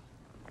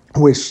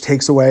 which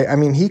takes away. I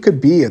mean, he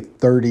could be a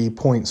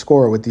 30-point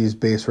scorer with these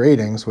base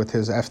ratings with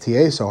his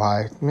FTA so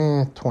high,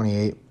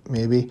 28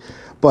 maybe,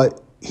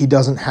 but he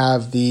doesn't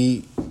have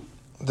the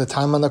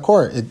time on the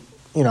court.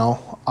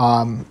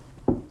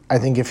 I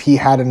think if he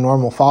had a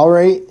normal foul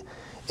rate,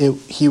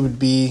 he would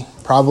be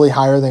probably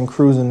higher than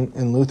Cruz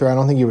and Luther. I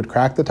don't think he would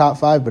crack the top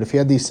 5, but if he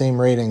had these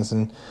same ratings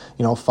and,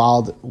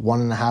 fouled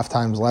 1.5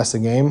 times less a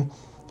game,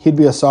 he'd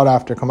be a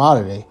sought-after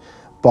commodity.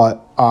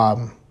 But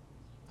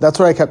that's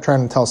what I kept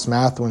trying to tell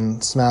Smath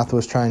when Smath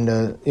was trying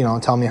to,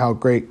 tell me how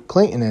great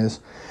Clayton is.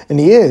 And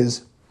he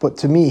is, but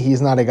to me,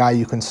 he's not a guy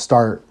you can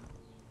start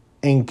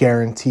and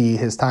guarantee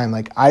his time.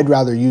 Like, I'd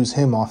rather use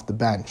him off the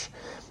bench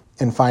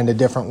and find a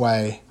different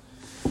way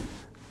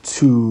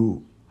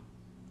to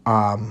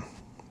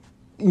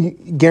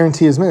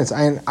guarantee his minutes.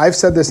 And I've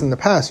said this in the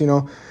past,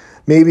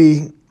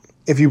 maybe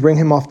if you bring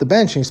him off the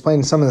bench and he's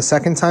playing some of the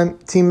second-time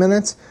team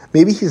minutes,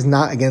 maybe he's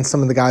not against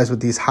some of the guys with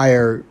these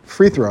higher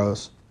free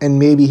throws, and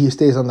maybe he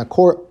stays on the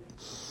court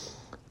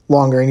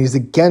longer and he's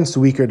against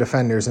weaker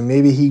defenders, and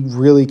maybe he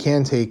really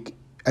can take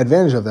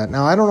advantage of that.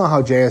 Now, I don't know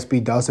how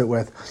JSB does it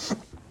with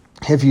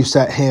if you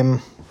set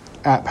him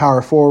at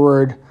power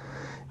forward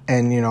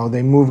and,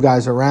 they move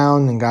guys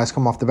around and guys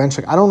come off the bench.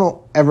 Like, I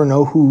don't ever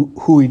know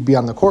who he'd be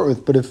on the court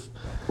with, but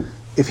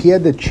if he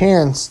had the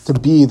chance to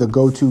be the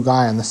go-to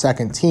guy on the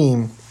second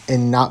team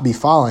and not be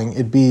fouling,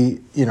 it'd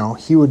be,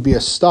 he would be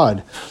a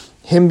stud.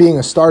 Him being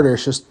a starter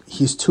is just,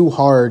 he's too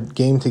hard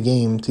game to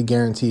game to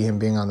guarantee him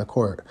being on the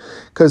court.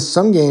 Because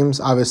some games,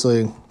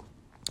 obviously,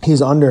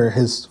 he's under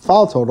his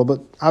foul total,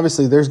 but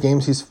obviously there's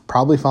games he's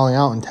probably fouling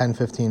out in 10,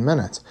 15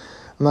 minutes.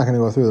 I'm not going to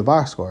go through the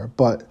box score,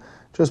 but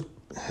just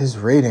his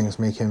ratings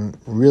make him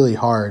really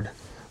hard.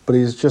 But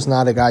he's just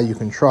not a guy you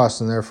can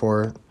trust, and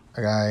therefore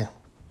a guy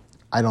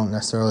I don't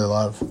necessarily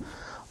love.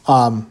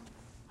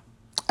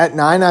 At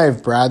 9, I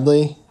have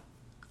Bradley.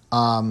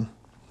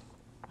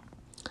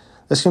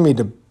 This can be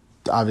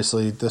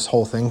obviously this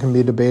whole thing can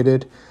be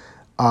debated.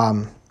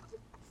 I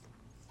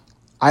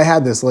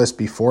had this list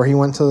before he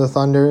went to the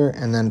Thunder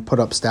and then put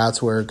up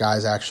stats where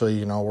guys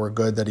actually, were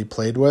good that he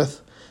played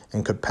with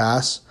and could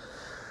pass.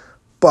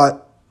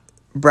 But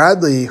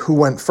Bradley, who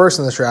went first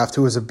in this draft,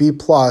 who was a B+,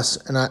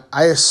 and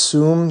I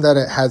assume that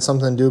it had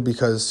something to do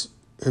because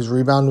his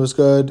rebound was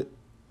good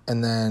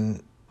and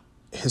then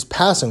his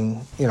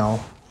passing,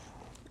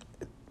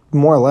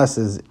 more or less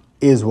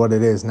is what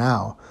it is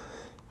now.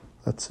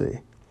 Let's see.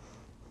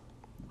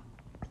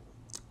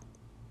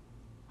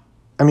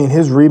 I mean,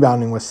 his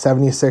rebounding was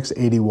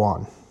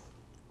 76-81,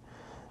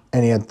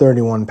 and he had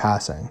 31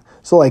 passing.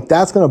 So,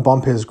 that's going to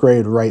bump his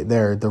grade right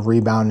there, the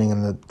rebounding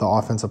and the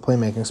offensive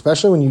playmaking,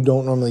 especially when you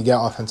don't normally get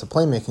offensive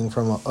playmaking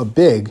from a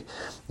big.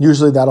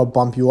 Usually that'll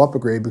bump you up a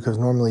grade because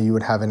normally you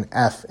would have an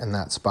F in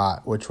that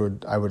spot, which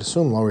I would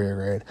assume lower your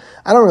grade.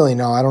 I don't really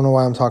know. I don't know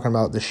why I'm talking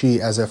about the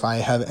sheet as if I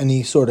have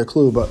any sort of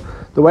clue, but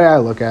the way I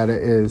look at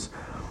it is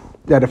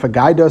that if a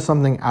guy does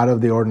something out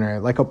of the ordinary,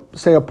 like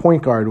say a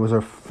point guard was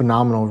a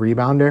phenomenal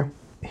rebounder,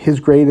 his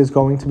grade is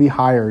going to be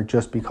higher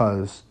just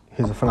because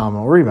he's a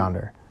phenomenal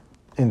rebounder,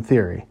 in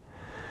theory.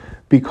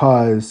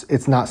 Because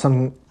it's not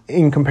something,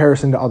 in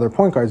comparison to other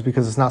point guards,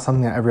 because it's not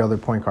something that every other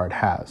point guard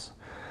has.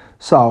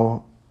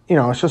 So,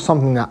 it's just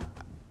something that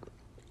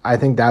I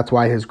think that's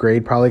why his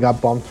grade probably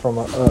got bumped from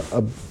a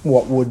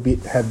what would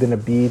have been a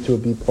B to a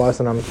B+.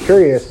 And I'm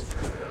curious,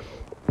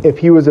 if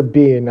he was a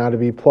B and not a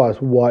B+,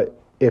 what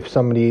if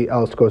somebody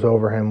else goes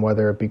over him,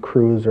 whether it be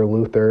Cruz or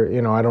Luther?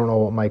 I don't know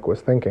what Mike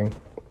was thinking.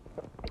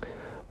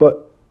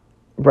 But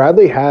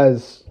Bradley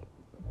has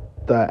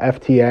the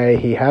FTA,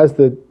 he has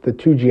the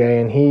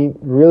 2GA, and he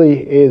really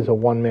is a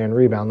one-man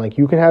rebound.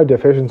 You can have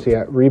deficiency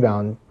at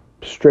rebound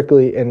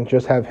strictly and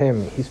just have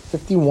him. He's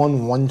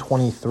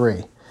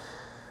 51-123.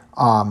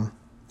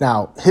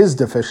 Now, his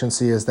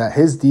deficiency is that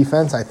his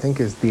defense, I think,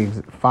 is the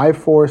 5'4",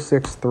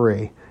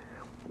 6'3",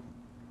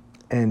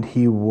 and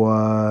he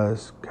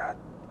was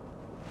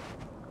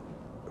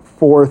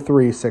 4'3",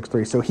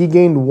 6'3". So he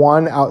gained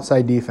one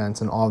outside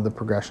defense in all of the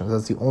progressions.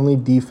 That's the only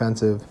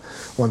defensive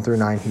 1 through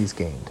 9 he's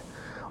gained.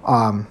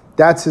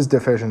 That's his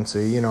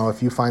deficiency.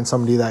 If you find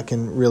somebody that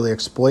can really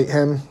exploit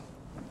him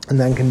and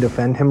then can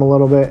defend him a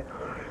little bit,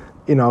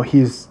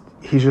 he's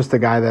just a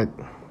guy that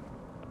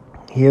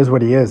he is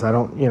what he is.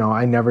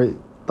 I never,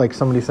 like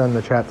somebody said in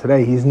the chat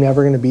today, he's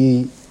never going to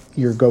be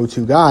your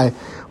go-to guy,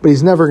 but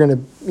he's never going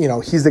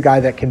to, he's the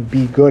guy that can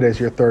be good as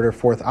your third or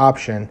fourth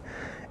option,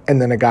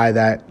 and then a guy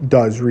that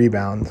does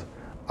rebound.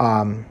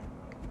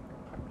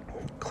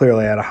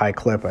 Clearly at a high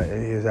clip.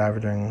 He's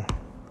averaging,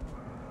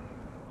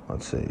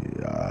 let's see,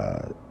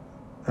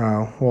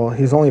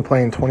 he's only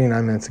playing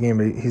 29 minutes a game,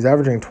 but he's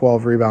averaging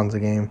 12 rebounds a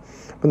game.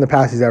 But in the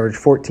past, he's averaged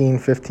 14,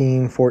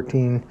 15,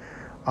 14,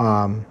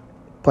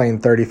 playing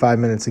 35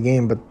 minutes a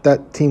game. But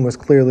that team was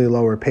clearly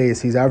lower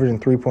pace. He's averaging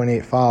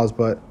 3.8 fouls,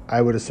 but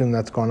I would assume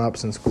that's gone up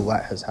since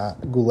Goulet has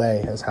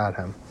had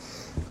him.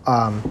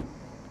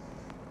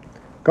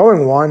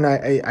 Going 1,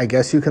 I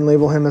guess you can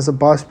label him as a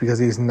bust because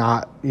he's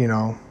not,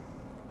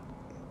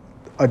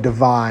 a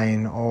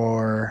Divine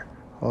or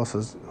who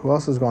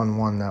else has gone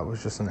one that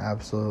was just an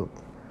absolute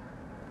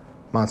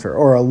monster,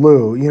 or a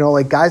Lou,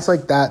 like guys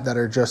like that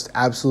are just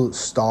absolute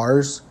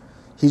stars.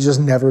 He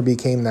just never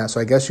became that. So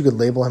I guess you could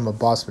label him a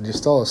bust, but he's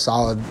still a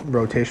solid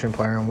rotation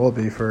player and will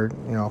be for,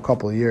 a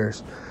couple of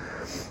years.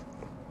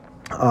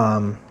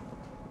 All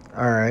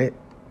right.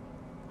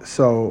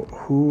 So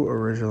who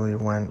originally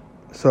went?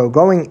 So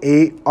going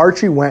 8,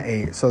 Archie went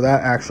 8. So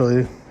that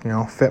actually,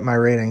 fit my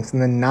ratings.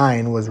 And then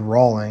 9 was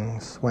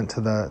Rawlings, went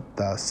to the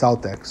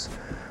Celtics.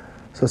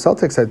 So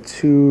Celtics had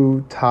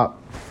 2 top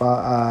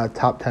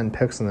 10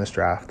 picks in this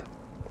draft.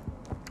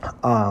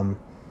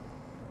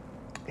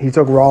 He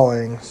took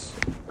Rawlings,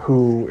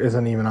 who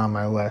isn't even on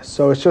my list.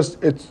 So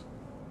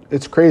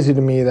it's crazy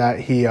to me that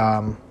he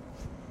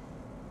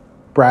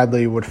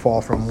Bradley would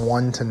fall from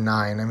 1 to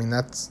 9. I mean,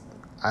 that's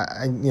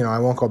I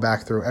won't go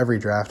back through every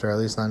draft, or at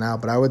least not now,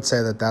 but I would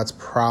say that that's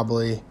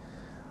probably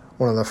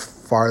one of the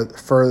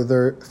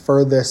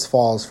furthest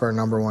falls for a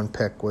number 1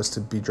 pick was to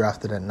be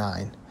drafted at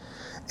 9.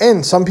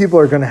 And some people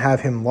are going to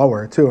have him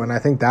lower, too. And I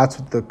think that's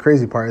the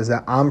crazy part, is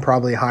that I'm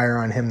probably higher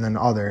on him than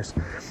others.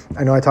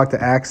 I know I talked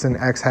to X, and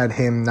X had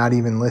him not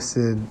even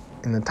listed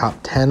in the top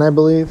 10, I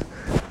believe.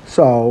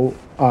 So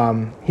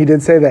he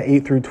did say that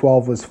 8 through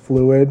 12 was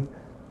fluid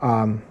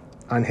on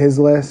his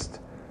list.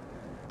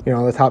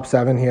 The top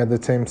 7, he had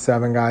the same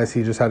 7 guys.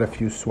 He just had a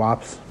few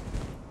swaps.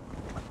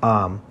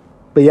 But,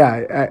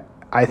 yeah,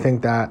 I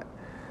think that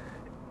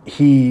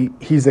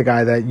he's a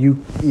guy that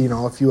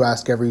if you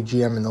ask every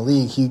GM in the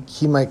league,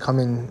 he might come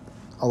in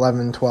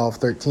 11, 12,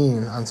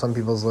 13 on some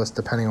people's list,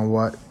 depending on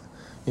what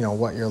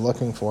you're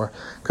looking for.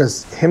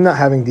 Because him not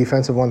having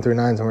defensive 1 through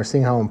 9s, and we're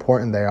seeing how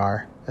important they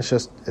are,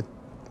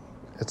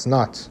 it's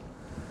nuts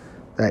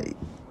that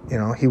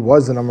he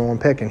was the number 1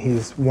 pick, and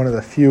he's one of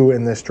the few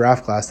in this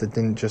draft class that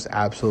didn't just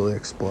absolutely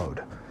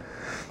explode.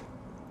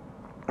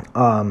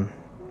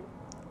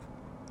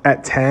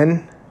 At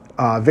 10,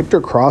 Victor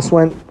Cross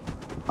went,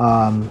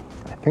 I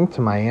think,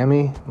 to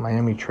Miami.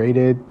 Miami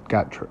traded,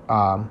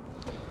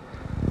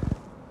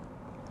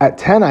 at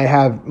 10, I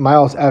have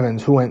Miles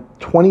Evans, who went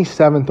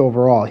 27th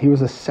overall. He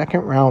was a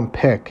second-round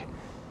pick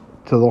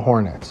to the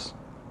Hornets.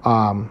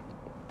 I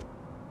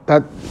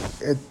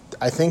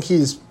think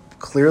he's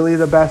clearly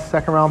the best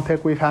second-round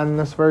pick we've had in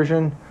this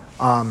version.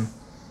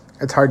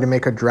 It's hard to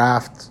make a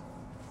draft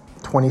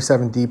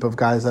 27 deep of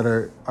guys that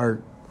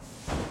are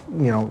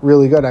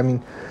really good. I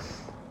mean,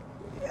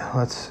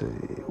 let's see.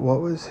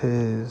 What was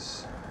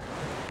his?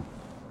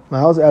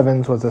 Miles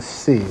Evans was a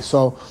C.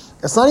 So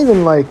it's not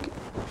even like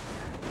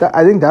that.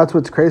 I think that's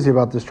what's crazy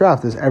about this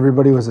draft is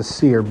everybody was a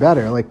C or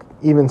better. Like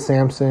even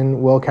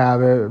Sampson, Will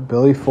Cabot,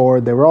 Billy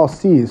Ford, they were all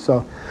C's.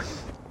 So,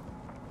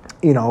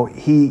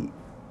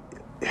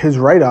 his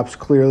write-ups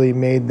clearly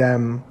made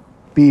them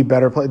be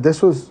better play.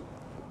 This was,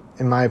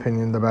 in my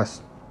opinion, the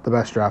best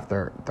draft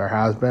there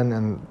has been,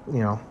 and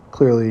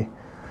clearly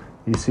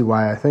you see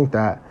why I think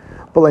that.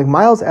 But like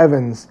Miles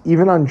Evans,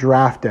 even on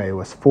draft day,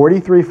 was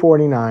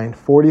 43-49,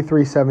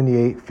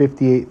 43-78,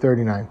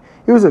 58-39.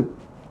 He was a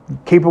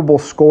capable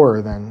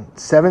scorer then.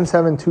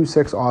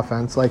 7-7-2-6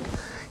 offense. Like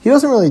he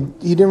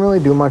didn't really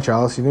do much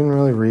else. He didn't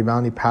really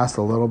rebound. He passed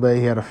a little bit.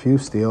 He had a few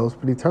steals,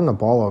 but he turned the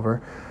ball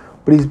over.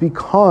 But he's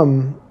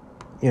become,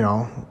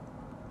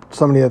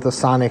 somebody that the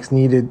Sonics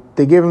needed.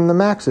 They gave him the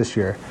max this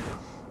year.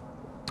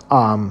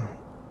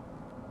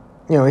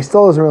 He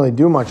still doesn't really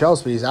do much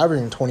else, but he's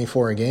averaging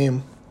 24 a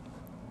game.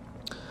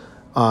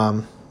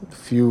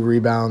 Few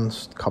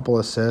rebounds, couple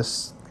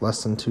assists,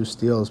 less than 2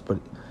 steals. But,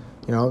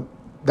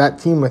 that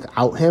team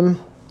without him,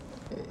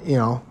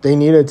 they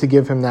needed to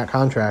give him that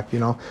contract.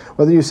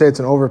 Whether you say it's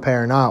an overpay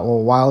or not, well,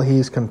 while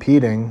he's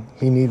competing,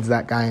 he needs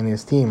that guy in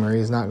his team or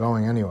he's not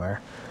going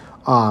anywhere.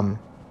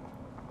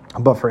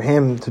 But for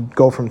him to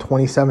go from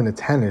 27 to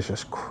 10 is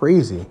just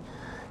crazy.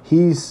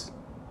 You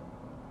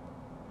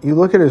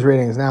look at his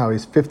ratings now,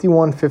 he's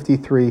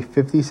 51-53,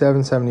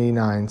 57-79,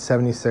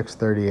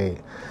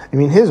 76-38. I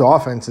mean, his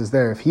offense is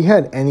there. If he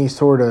had any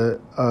sort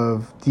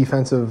of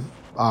defensive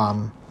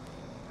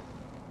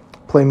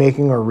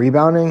playmaking or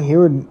rebounding, he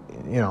would,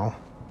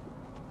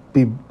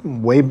 be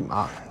way,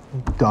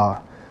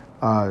 but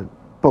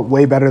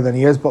way better than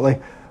he is, but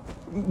like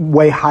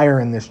way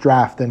higher in this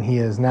draft than he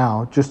is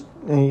now. Just,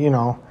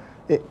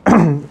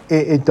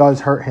 it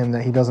does hurt him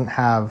that he doesn't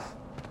have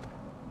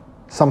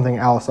something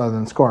else other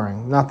than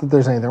scoring. Not that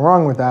there's anything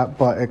wrong with that,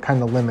 but it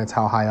kind of limits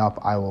how high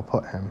up I will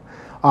put him.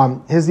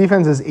 His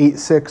defense is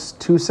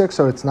 8-6-2-6,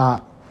 so it's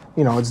not,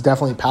 it's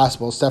definitely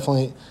passable. It's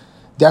definitely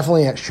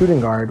at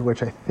shooting guard,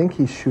 which I think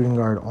he's shooting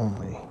guard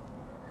only.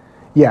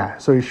 Yeah,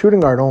 so he's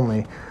shooting guard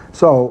only.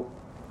 So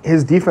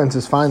his defense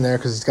is fine there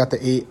because he's got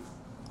the 8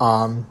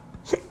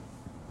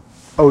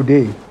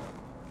 OD.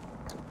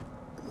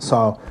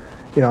 So,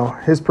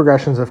 his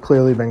progressions have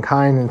clearly been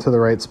kind into the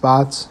right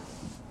spots.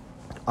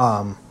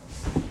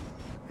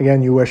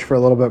 Again, you wish for a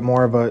little bit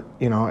more, but,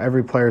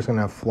 every player is going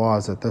to have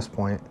flaws at this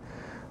point.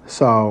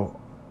 So,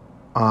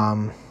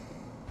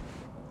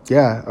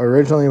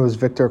 originally it was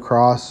Victor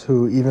Cross,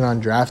 who even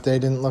on draft day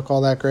didn't look all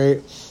that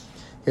great.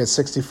 He had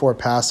 64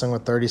 passing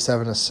with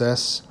 37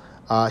 assists.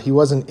 He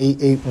wasn't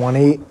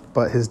 8.818,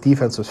 but his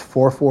defense was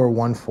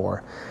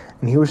 4.414.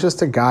 And he was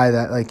just a guy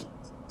that, like,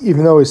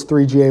 even though his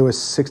 3GA was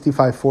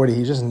 65.40,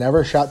 he just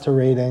never shot to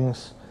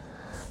ratings.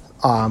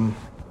 Not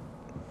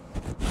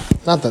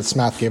that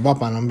Smith gave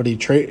up on him, but he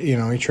traded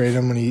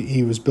him when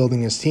he was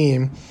building his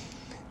team.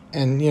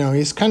 And,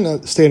 he's kind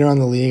of stayed around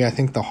the league. I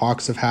think the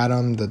Hawks have had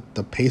him,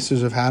 the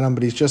Pacers have had him,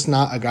 but he's just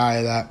not a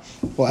guy that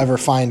will ever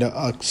find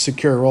a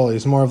secure role.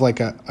 He's more of like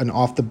an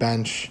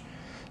off-the-bench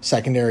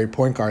secondary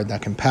point guard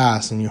that can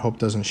pass, and you hope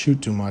doesn't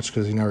shoot too much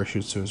because he never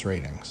shoots to his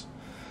ratings.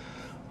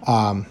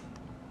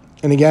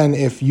 And again,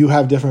 if you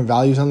have different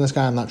values on this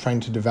guy, I'm not trying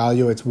to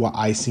devalue. It's what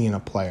I see in a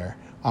player.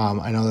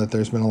 I know that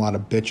there's been a lot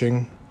of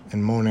bitching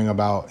and moaning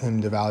about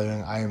him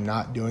devaluing. I am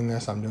not doing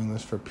this. I'm doing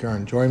this for pure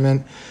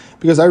enjoyment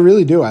because I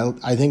really do.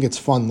 I think it's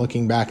fun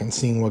looking back and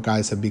seeing what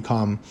guys have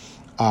become.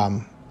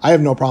 I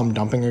have no problem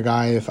dumping a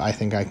guy if I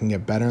think I can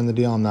get better in the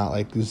deal. I'm not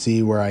like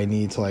Z where I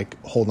need to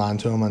like hold on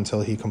to him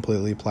until he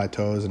completely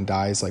plateaus and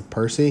dies like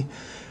Percy.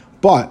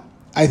 But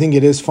I think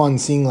it is fun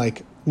seeing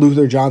like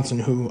Luther Johnson,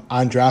 who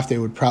on draft day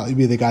would probably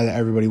be the guy that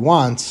everybody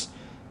wants,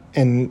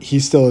 and he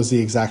still is the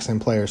exact same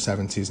player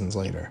 7 seasons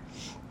later.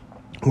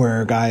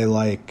 Where a guy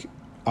like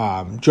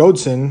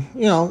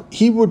Jodson,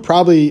 he would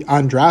probably,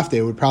 on draft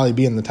day, would probably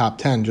be in the top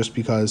 10 just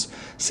because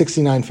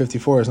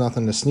 69.54 is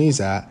nothing to sneeze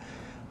at.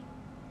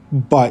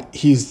 But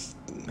he's,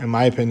 in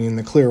my opinion,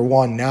 the clear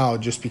one now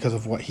just because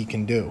of what he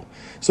can do.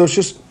 So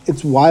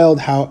it's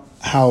wild how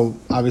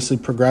obviously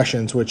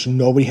progressions, which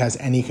nobody has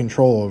any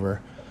control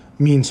over,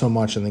 mean so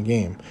much in the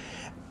game.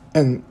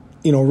 And,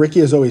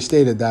 Ricky has always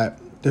stated that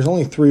there's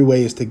only 3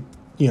 ways to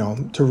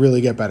really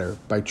get better: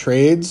 by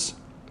trades,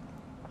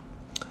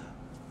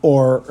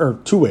 or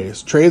 2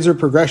 ways, trades or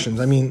progressions.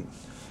 I mean,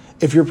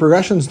 if your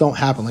progressions don't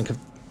happen, like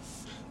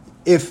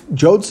if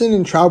Jodson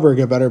and Trauber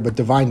get better but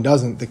Divine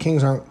doesn't, the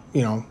Kings aren't,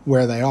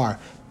 where they are.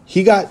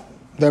 He got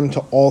them to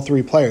all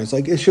 3 players.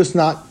 Like, it's just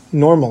not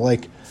normal.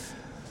 Like,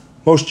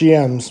 most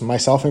GMs,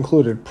 myself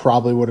included,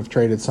 probably would have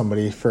traded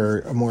somebody for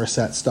a more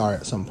set star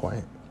at some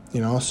point,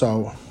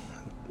 So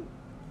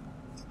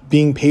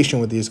being patient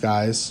with these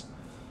guys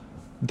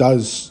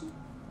does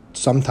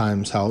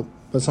sometimes help,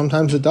 but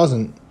sometimes it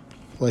doesn't.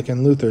 Like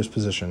in Luther's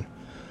position,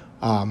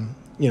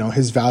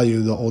 his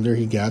value, the older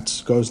he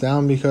gets, goes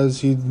down because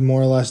he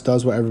more or less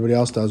does what everybody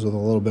else does with a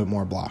little bit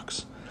more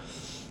blocks.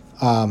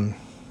 A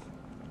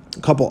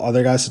couple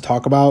other guys to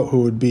talk about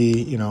who would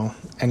be,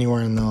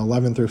 anywhere in the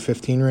 11 through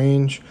 15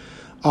 range.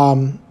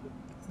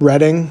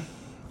 Redding,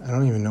 I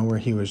don't even know where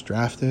he was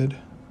drafted.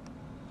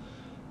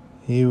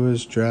 He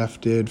was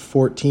drafted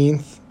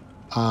 14th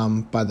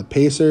by the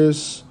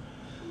Pacers.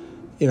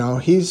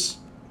 He's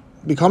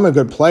become a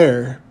good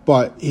player,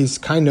 but he's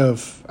kind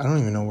of, I don't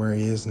even know where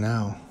he is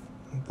now.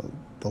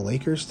 The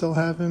Lakers still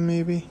have him,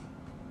 maybe?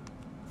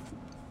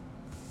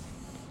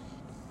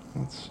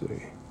 Let's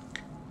see.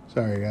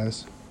 Sorry,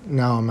 guys.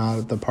 Now I'm out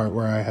at the part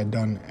where I had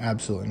done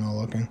absolutely no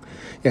looking.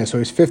 Yeah, so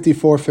he's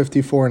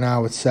 54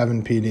 now with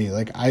 7 PD.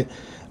 Like,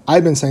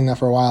 I've been saying that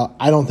for a while.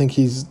 I don't think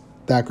he's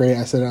that great.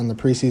 I said it on the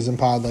preseason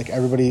pod. Like,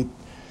 everybody,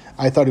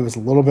 I thought he was a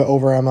little bit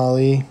over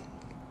MLE.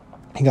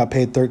 He got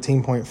paid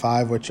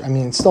 13.5, which, I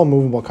mean, it's still a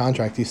movable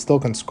contract. He still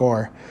can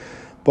score.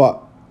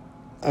 But,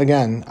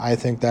 again, I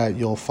think that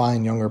you'll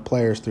find younger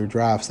players through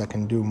drafts that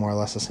can do more or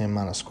less the same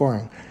amount of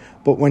scoring.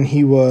 But when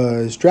he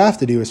was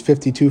drafted, he was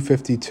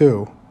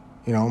 52,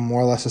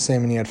 more or less the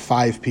same, and he had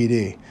 5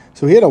 PD.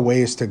 So he had a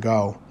ways to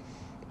go.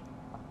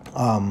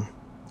 And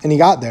he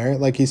got there.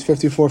 Like, he's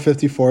 54.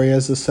 He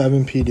has a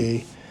 7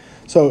 PD.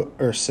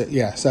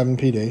 7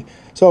 PD.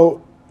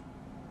 So,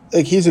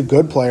 like, he's a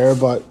good player,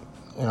 but,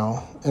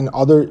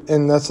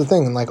 and that's the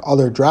thing. In, like,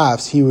 other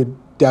drafts, he would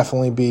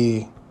definitely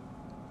be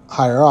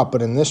higher up.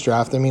 But in this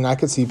draft, I mean, I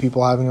could see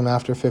people having him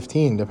after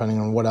 15, depending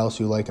on what else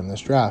you like in this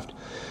draft.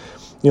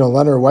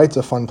 Leonard White's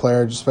a fun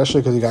player,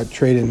 especially because he got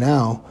traded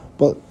now.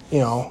 But,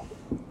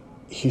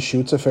 he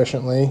shoots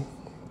efficiently.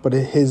 But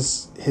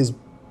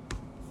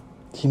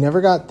he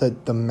never got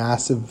the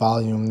massive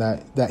volume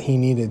that he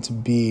needed to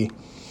be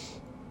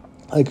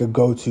like a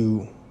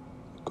go-to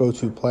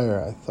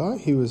player. I thought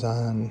he was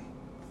on...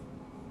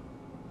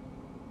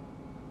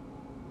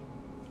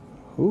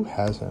 Who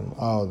has him?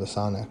 Oh, the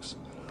Sonics.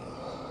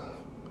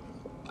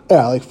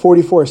 Yeah, like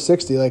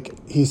 44-60. Like,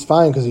 he's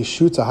fine because he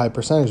shoots a high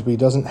percentage, but he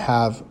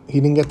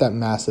didn't get that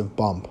massive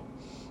bump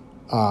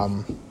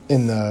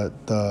in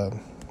the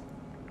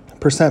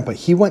percent. But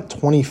he went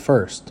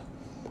 21st.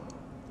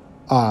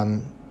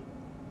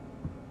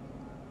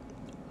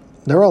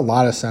 There were a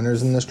lot of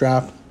centers in this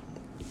draft.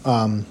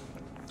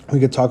 We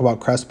could talk about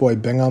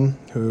Crestboy Bingham,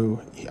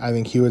 who I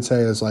think he would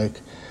say is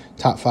like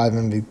top 5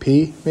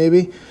 MVP,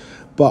 maybe.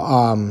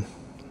 But,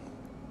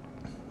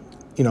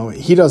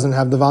 he doesn't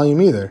have the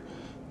volume either.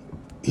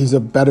 He's a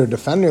better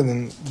defender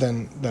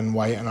than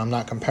White, and I'm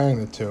not comparing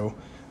the two.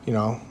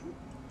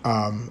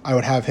 I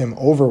would have him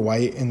over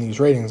White in these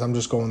ratings. I'm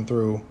just going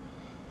through,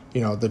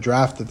 the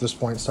draft at this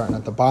point, starting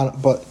at the bottom.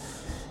 But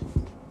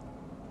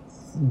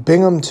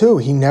Bingham, too,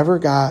 he never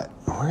got...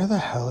 where the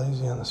hell is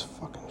he on this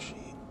fucking sheet?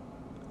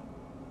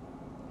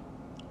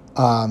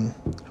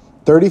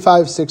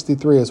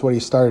 35-63 is what he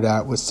started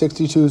at, with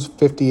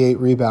 62-58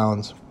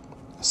 rebounds,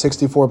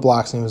 64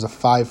 blocks, and he was a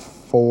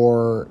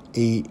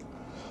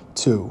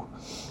 5.48-2.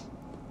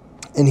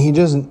 And he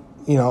just,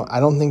 I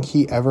don't think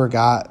he ever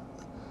got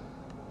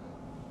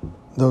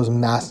those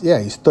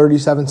he's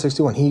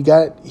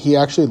 37-61. He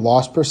actually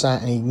lost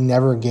percent, and he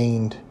never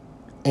gained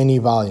any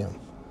volume.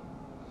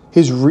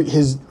 His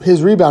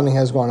rebounding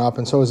has gone up,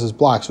 and so has his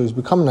block. So he's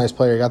become a nice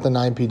player. He got the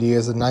 9 PD, he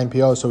has the 9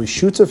 PO, so he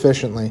shoots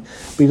efficiently,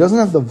 but he doesn't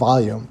have the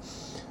volume.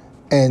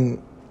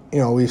 And,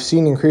 we've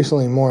seen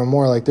increasingly more and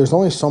more, like, there's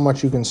only so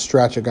much you can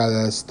stretch a guy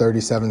that is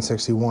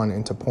 37-61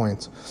 into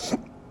points.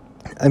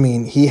 I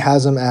mean, he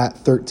has him at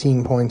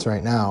 13 points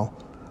right now,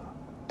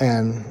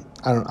 and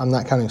I'm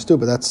not counting Stu,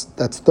 but that's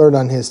third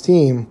on his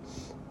team.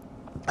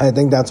 I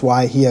think that's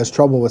why he has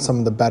trouble with some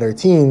of the better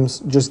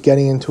teams, just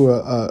getting into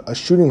a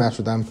shooting match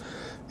with them.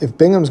 If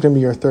Bingham's going to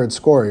be your third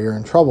scorer, you're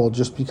in trouble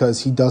just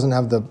because he doesn't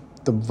have the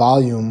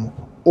volume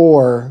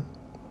or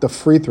the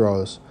free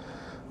throws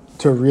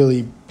to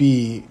really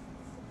be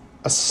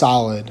a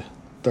solid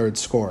third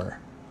scorer.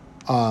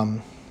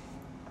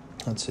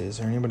 Let's see, is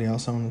there anybody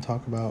else I want to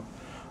talk about?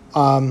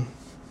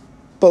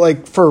 But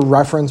like for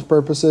reference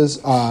purposes,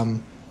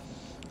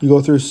 you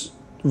go through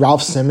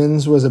Ralph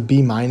Simmons was a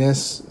B-.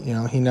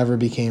 He never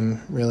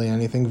became really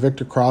anything.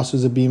 Victor Cross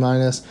was a B-.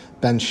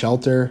 Ben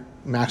Shelter,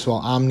 Maxwell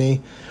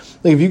Omni.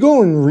 Like if you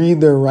go and read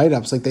their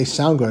write-ups, like they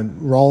sound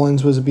good.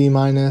 Rollins was a B-.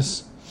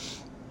 But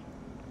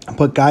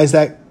guys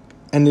that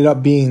ended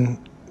up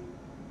being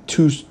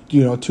two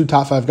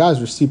top 5 guys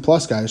were C+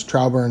 guys,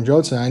 Trauber and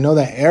Jodson. I know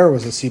that Air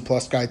was a C+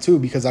 guy too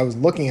because I was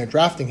looking at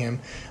drafting him.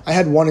 I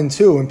had 1 and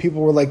 2, and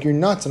people were like, "You're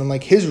nuts," and I'm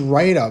like, his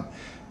write-up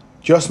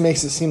just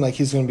makes it seem like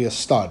he's going to be a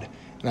stud.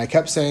 And I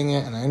kept saying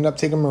it, and I ended up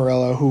taking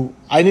Murillo, who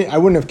I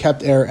wouldn't have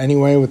kept Air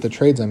anyway with the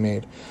trades I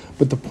made.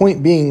 But the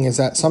point being is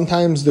that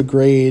sometimes the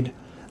grade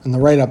and the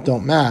write-up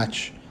don't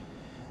match,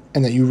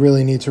 and that you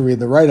really need to read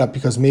the write-up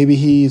because maybe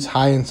he's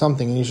high in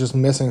something and he's just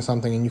missing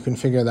something, and you can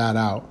figure that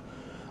out.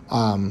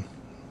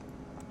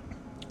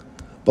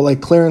 But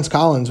like Clarence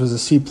Collins was a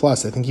C+. I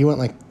think he went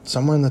like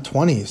somewhere in the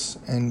 20s,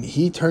 and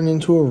he turned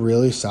into a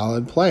really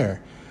solid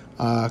player.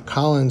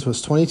 Collins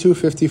was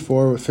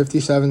 22-54 with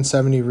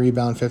 57-70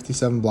 rebound,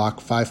 57 block,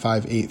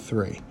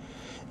 5.583.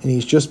 And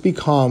he's just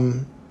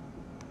become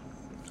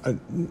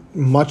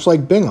much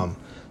like Bingham,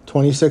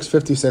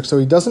 26-56. So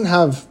he doesn't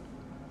have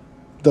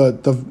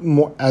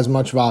as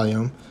much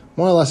volume,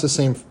 more or less the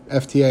same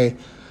FTA.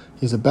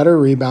 He's a better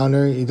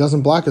rebounder. He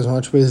doesn't block as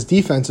much, but his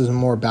defense is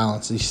more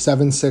balanced. He's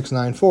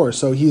 7-6-9-4.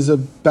 So he's a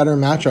better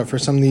matchup for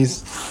some of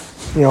these,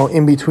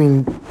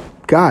 in-between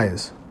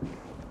guys.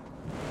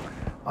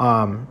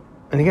 And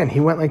again, he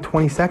went like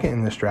 22nd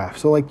in this draft.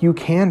 So, like, you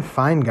can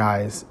find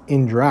guys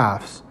in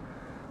drafts.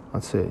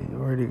 Let's see,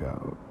 where'd he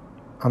go?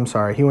 I'm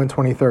sorry, he went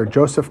 23rd.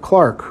 Joseph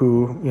Clark,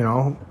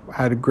 who,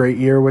 had a great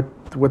year with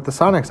the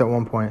Sonics at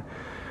one point,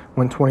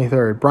 went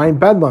 23rd. Brian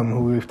Bedlam,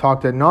 who we've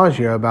talked ad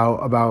nausea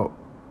about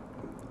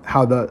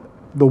how the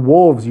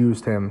Wolves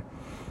used him.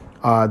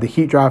 The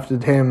Heat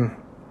drafted him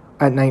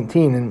at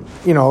 19. And,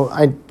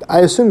 I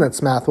assume that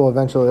Smath will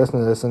eventually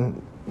listen to this.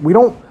 And we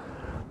don't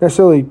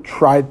necessarily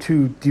try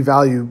to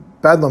devalue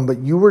Bedlam, but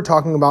you were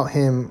talking about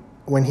him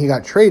when he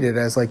got traded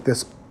as like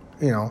this,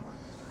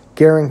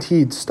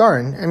 guaranteed star.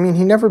 And, I mean,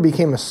 he never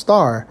became a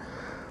star.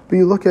 But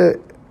you look at,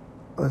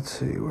 let's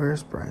see,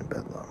 where's Brian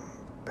Bedlam?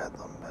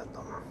 Bedlam.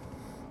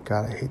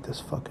 God, I hate this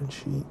fucking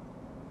sheet.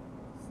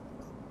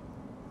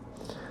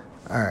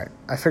 All right,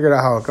 I figured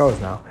out how it goes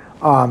now.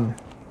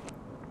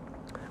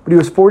 But he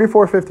was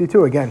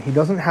 44-52. Again, he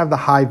doesn't have the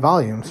high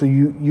volume, so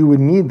you would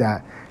need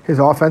that. His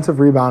offensive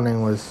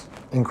rebounding was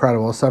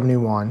incredible,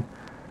 71.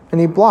 And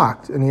he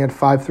blocked, and he had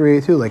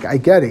 5.382. Like, I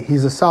get it,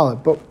 he's a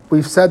solid. But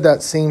we've said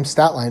that same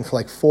stat line for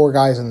like 4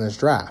 guys in this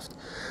draft.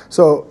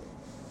 So,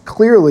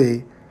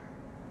 clearly,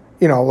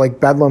 like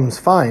Bedlam's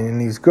fine,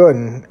 and he's good.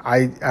 And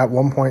I, at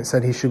one point,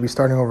 said he should be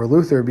starting over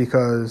Luther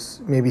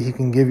because maybe he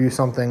can give you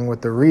something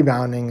with the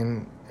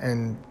rebounding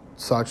and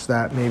such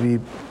that maybe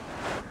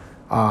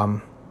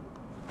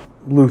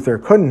Luther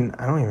couldn't.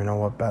 I don't even know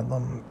what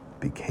Bedlam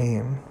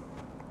became.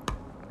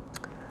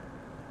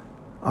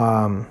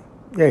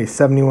 He's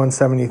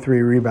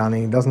 71-73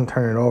 rebounding. He doesn't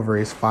turn it over.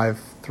 He's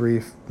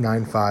 5'3",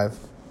 9'5".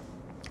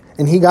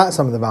 And he got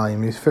some of the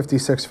volume. He's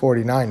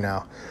 56-49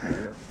 now.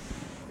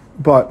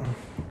 But,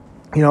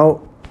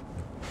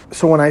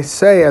 so when I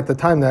say at the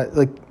time that,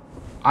 like,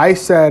 I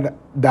said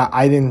that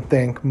I didn't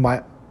think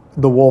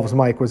the Wolves'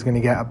 Mike was going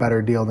to get a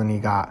better deal than he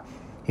got.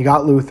 He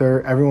got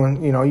Luther.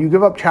 Everyone, you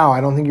give up Chow,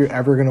 I don't think you're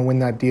ever going to win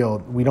that deal.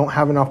 We don't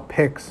have enough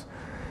picks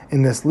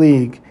in this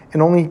league,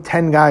 and only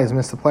 10 guys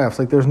miss the playoffs.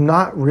 Like, there's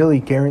not really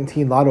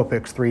guaranteed lotto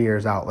picks 3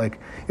 years out. Like,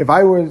 if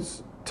I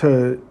was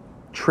to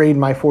trade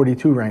my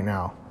 42 right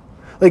now,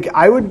 like,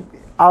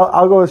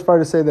 I'll go as far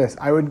to say this.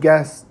 I would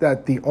guess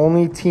that the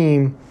only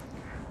team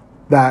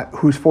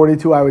whose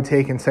 42 I would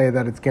take and say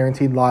that it's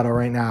guaranteed lotto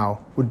right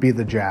now would be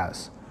the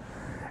Jazz.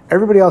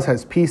 Everybody else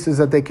has pieces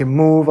that they can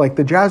move. Like,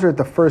 the Jazz are at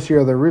the first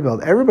year of their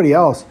rebuild. Everybody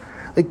else,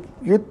 like,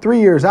 you're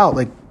 3 years out.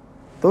 Like,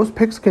 those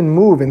picks can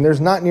move, and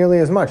there's not nearly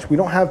as much. We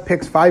don't have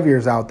picks 5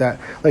 years out that,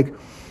 like,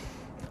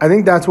 I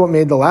think that's what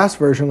made the last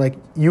version, like,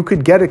 you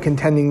could get a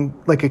contending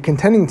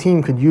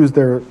team could use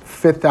their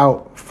fifth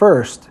out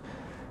first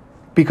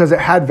because it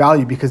had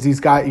value, because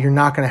these guys, you're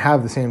not going to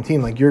have the same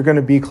team. Like, you're going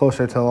to be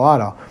closer to the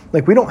lotto.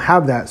 Like, we don't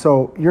have that,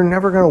 so you're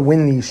never going to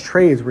win these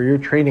trades where you're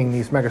trading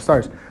these mega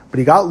stars. But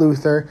he got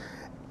Luther,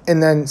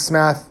 and then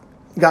Smath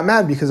got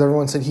mad because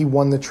everyone said he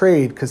won the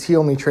trade because he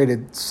only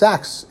traded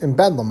Sachs and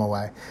Bedlam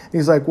away. And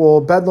he's like,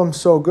 well,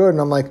 Bedlam's so good. And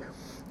I'm like,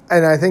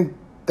 and I think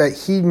that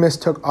he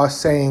mistook us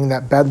saying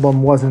that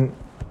Bedlam wasn't,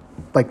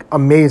 like,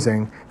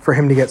 amazing for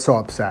him to get so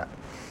upset.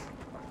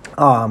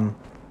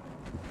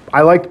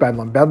 I liked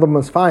Bedlam. Bedlam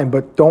was fine,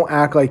 but don't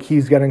act like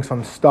he's getting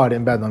some stud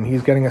in Bedlam.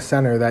 He's getting a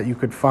center that you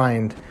could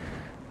find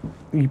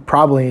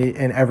probably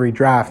in every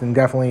draft, and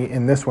definitely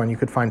in this one you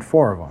could find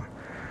 4 of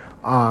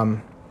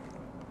them.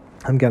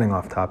 I'm getting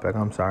off topic.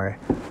 I'm sorry.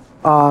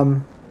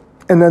 And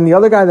then the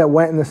other guy that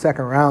went in the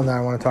second round that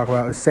I want to talk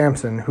about is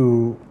Samson,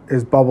 who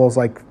is Bubbles'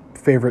 like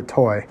favorite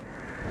toy.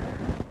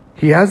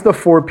 He has the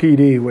 4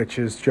 PD, which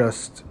is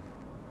just,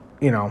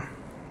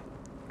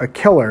 a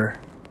killer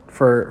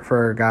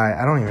for a guy.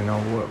 I don't even know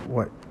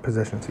what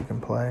positions he can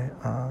play.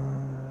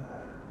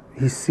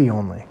 He's C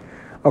only.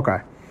 Okay.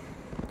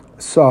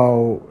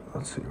 So,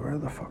 let's see. Where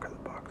the fuck are the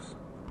Bucks?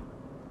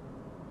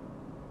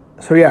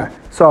 So, yeah.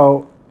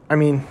 So, I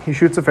mean, he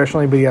shoots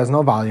efficiently, but he has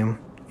no volume.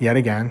 Yet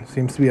again,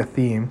 seems to be a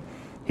theme.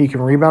 He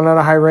can rebound at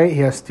a high rate.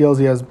 He has steals.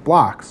 He has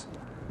blocks.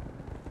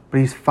 But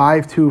he's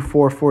 5'2",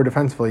 4'4"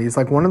 defensively. He's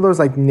like one of those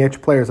like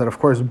niche players that, of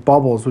course,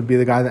 Bubbles would be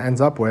the guy that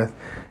ends up with.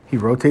 He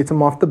rotates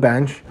him off the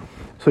bench,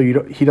 so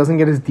he doesn't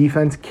get his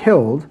defense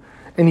killed,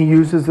 and he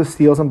uses the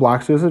steals and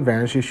blocks to his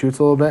advantage. He shoots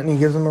a little bit, and he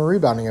gives him a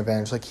rebounding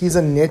advantage. Like, he's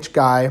a niche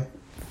guy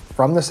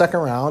from the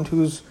second round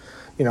who's,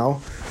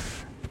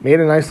 made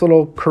a nice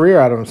little career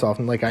out of himself.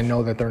 And, like, I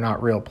know that they're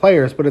not real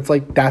players, but it's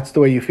like that's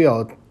the way you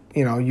feel.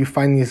 You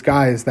find these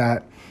guys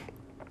that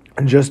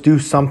just do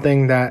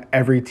something that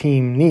every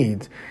team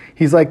needs.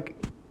 He's like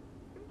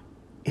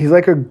a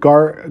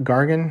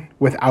Gargan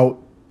without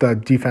the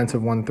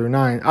defensive 1 through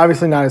 9.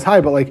 Obviously not as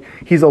high, but like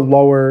he's a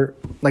lower,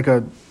 like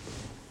a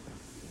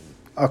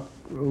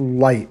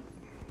light.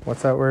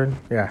 What's that word?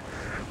 Yeah,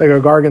 like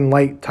a Gargan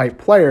light type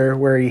player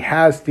where he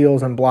has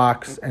steals and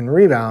blocks and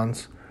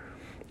rebounds,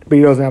 but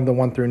he doesn't have the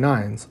 1 through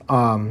 9s.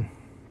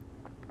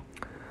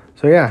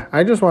 So yeah,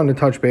 I just wanted to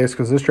touch base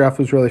because this draft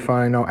was really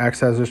fun. I know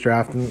X has this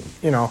draft, and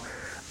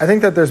I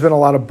think that there's been a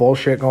lot of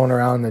bullshit going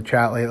around in the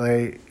chat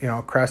lately.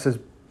 Cress has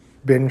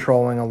been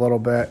trolling a little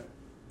bit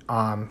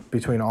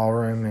between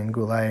Allroom and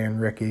Goulet and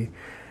Ricky.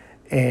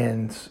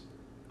 And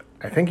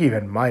I think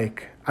even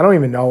Mike. I don't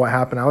even know what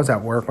happened. I was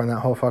at work when that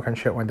whole fucking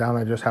shit went down.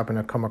 I just happened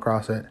to come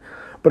across it.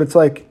 But it's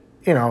like,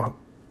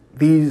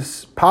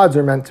 these pods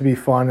are meant to be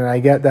fun. And I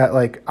get that,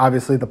 like,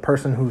 obviously the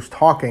person who's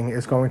talking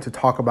is going to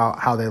talk about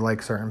how they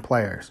like certain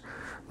players.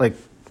 Like,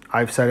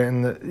 I've said it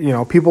in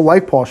the, people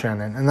like Paul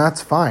Shannon, and that's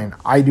fine.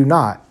 I do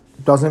not.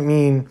 Doesn't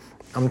mean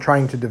I'm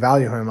trying to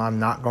devalue him. I'm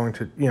not going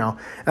to, And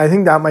I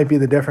think that might be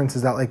the difference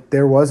is that, like,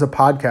 there was a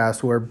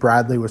podcast where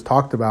Bradley was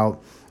talked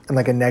about in,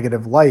 like, a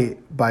negative light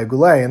by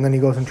Goulet, and then he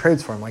goes and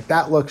trades for him. Like,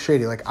 that looks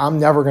shady. Like, I'm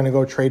never going to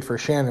go trade for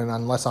Shannon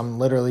unless I'm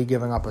literally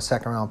giving up a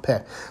second-round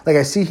pick. Like,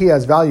 I see he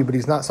has value, but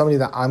he's not somebody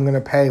that I'm going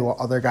to pay what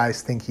other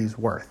guys think he's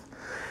worth.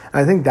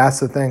 And I think that's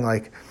the thing,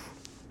 like,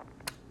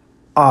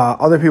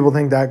 other people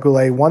think that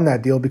Goulet won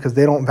that deal because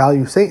they don't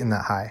value Satan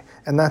that high,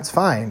 and that's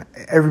fine.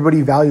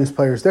 Everybody values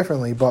players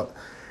differently, but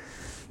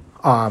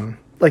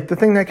like the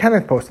thing that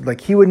Kenneth posted,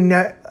 like he would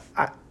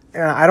I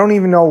don't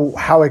even know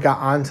how it got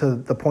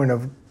onto the point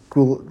of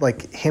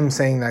like him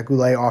saying that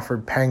Goulet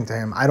offered Peng to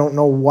him. I don't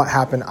know what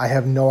happened. I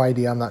have no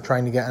idea. I'm not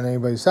trying to get on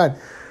anybody's side,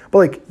 but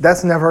like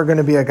that's never going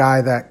to be a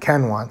guy that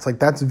Ken wants. Like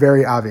that's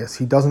very obvious.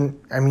 He doesn't.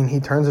 I mean, he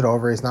turns it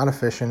over. He's not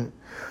efficient.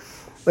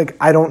 Like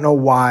I don't know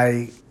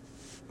why.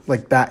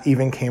 Like that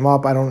even came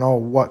up. I don't know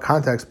what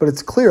context, but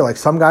it's clear. Like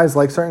some guys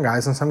like certain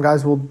guys, and some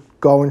guys will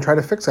go and try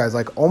to fix guys.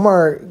 Like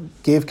Omar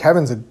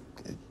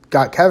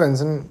got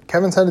Kevin's, and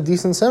Kevin's had a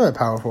decent sim at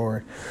power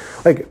forward.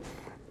 Like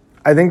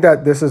I think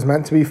that this is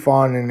meant to be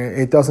fun, and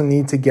it doesn't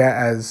need to get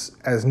as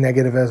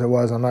negative as it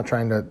was. I'm not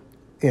trying to,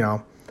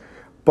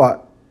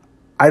 but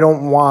I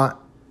don't want,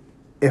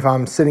 if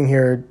I'm sitting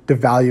here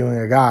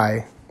devaluing a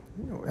guy,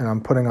 and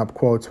I'm putting up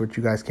quotes which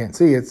you guys can't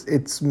see.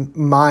 It's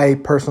my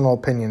personal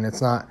opinion.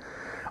 It's not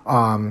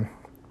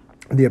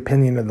the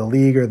opinion of the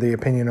league or the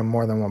opinion of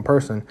more than one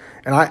person.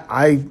 And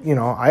I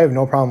have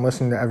no problem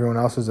listening to everyone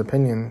else's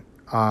opinion.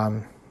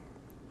 I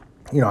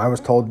was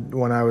told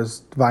when I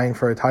was vying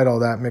for a title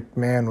that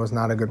McMahon was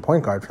not a good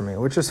point guard for me,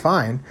 which is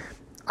fine.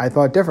 I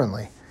thought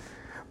differently.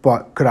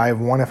 But could I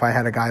have won if I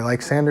had a guy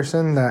like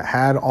Sanderson that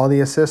had all the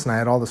assists and I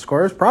had all the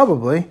scores?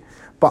 Probably.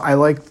 But I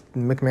liked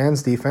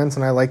McMahon's defense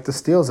and I liked the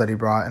steals that he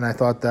brought. And I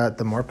thought that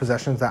the more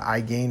possessions that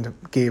I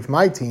gave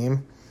my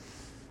team,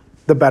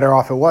 the better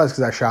off it was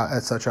because I shot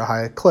at such a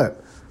high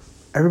clip.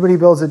 everybody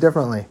builds it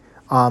differently.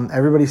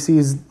 Everybody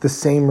sees the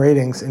same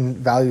ratings and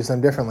values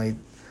them differently.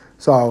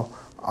 So,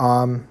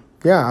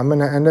 yeah, I'm going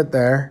to end it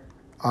there.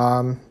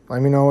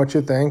 Let me know what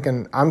you think.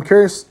 And I'm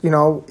curious,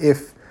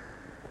 if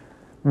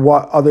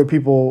what other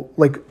people,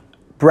 like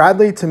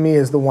Bradley to me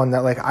is the one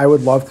that, like, I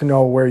would love to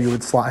know where you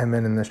would slot him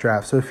in this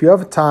draft. So if you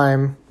have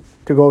time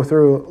to go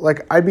through,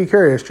 like, I'd be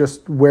curious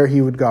just where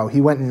he would go.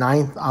 He went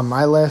 9th on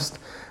my list.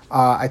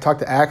 I talked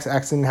to X.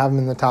 X didn't have him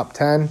in the top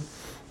 10.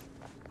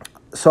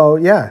 So,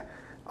 yeah.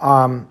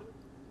 I'm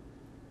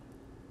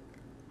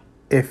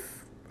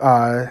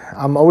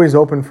always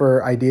open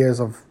for ideas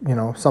of,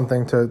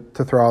 something to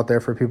throw out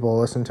there for people to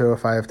listen to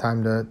if I have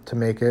time to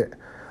make it.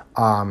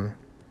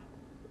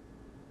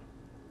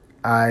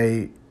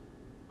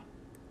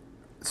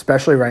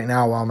 Especially right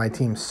now while my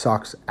team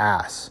sucks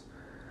ass.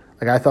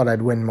 Like, I thought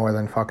I'd win more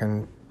than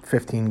fucking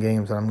 15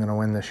 games that I'm going to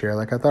win this year.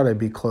 Like, I thought I'd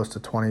be close to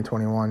 20,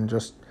 21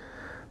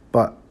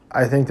 but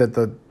I think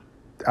that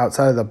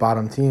outside of the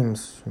bottom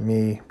teams,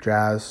 me,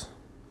 Jazz,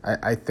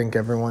 I think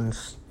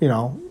everyone's,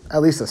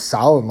 at least a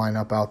solid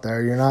lineup out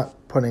there. You're not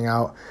putting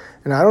out,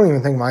 and I don't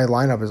even think my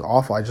lineup is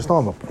awful. I just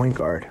don't have a point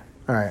guard.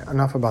 All right,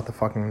 enough about the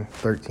fucking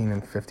 13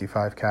 and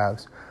 55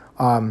 Cavs.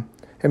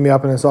 Hit me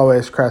up, and as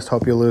always, Crest,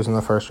 hope you lose in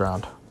the first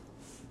round.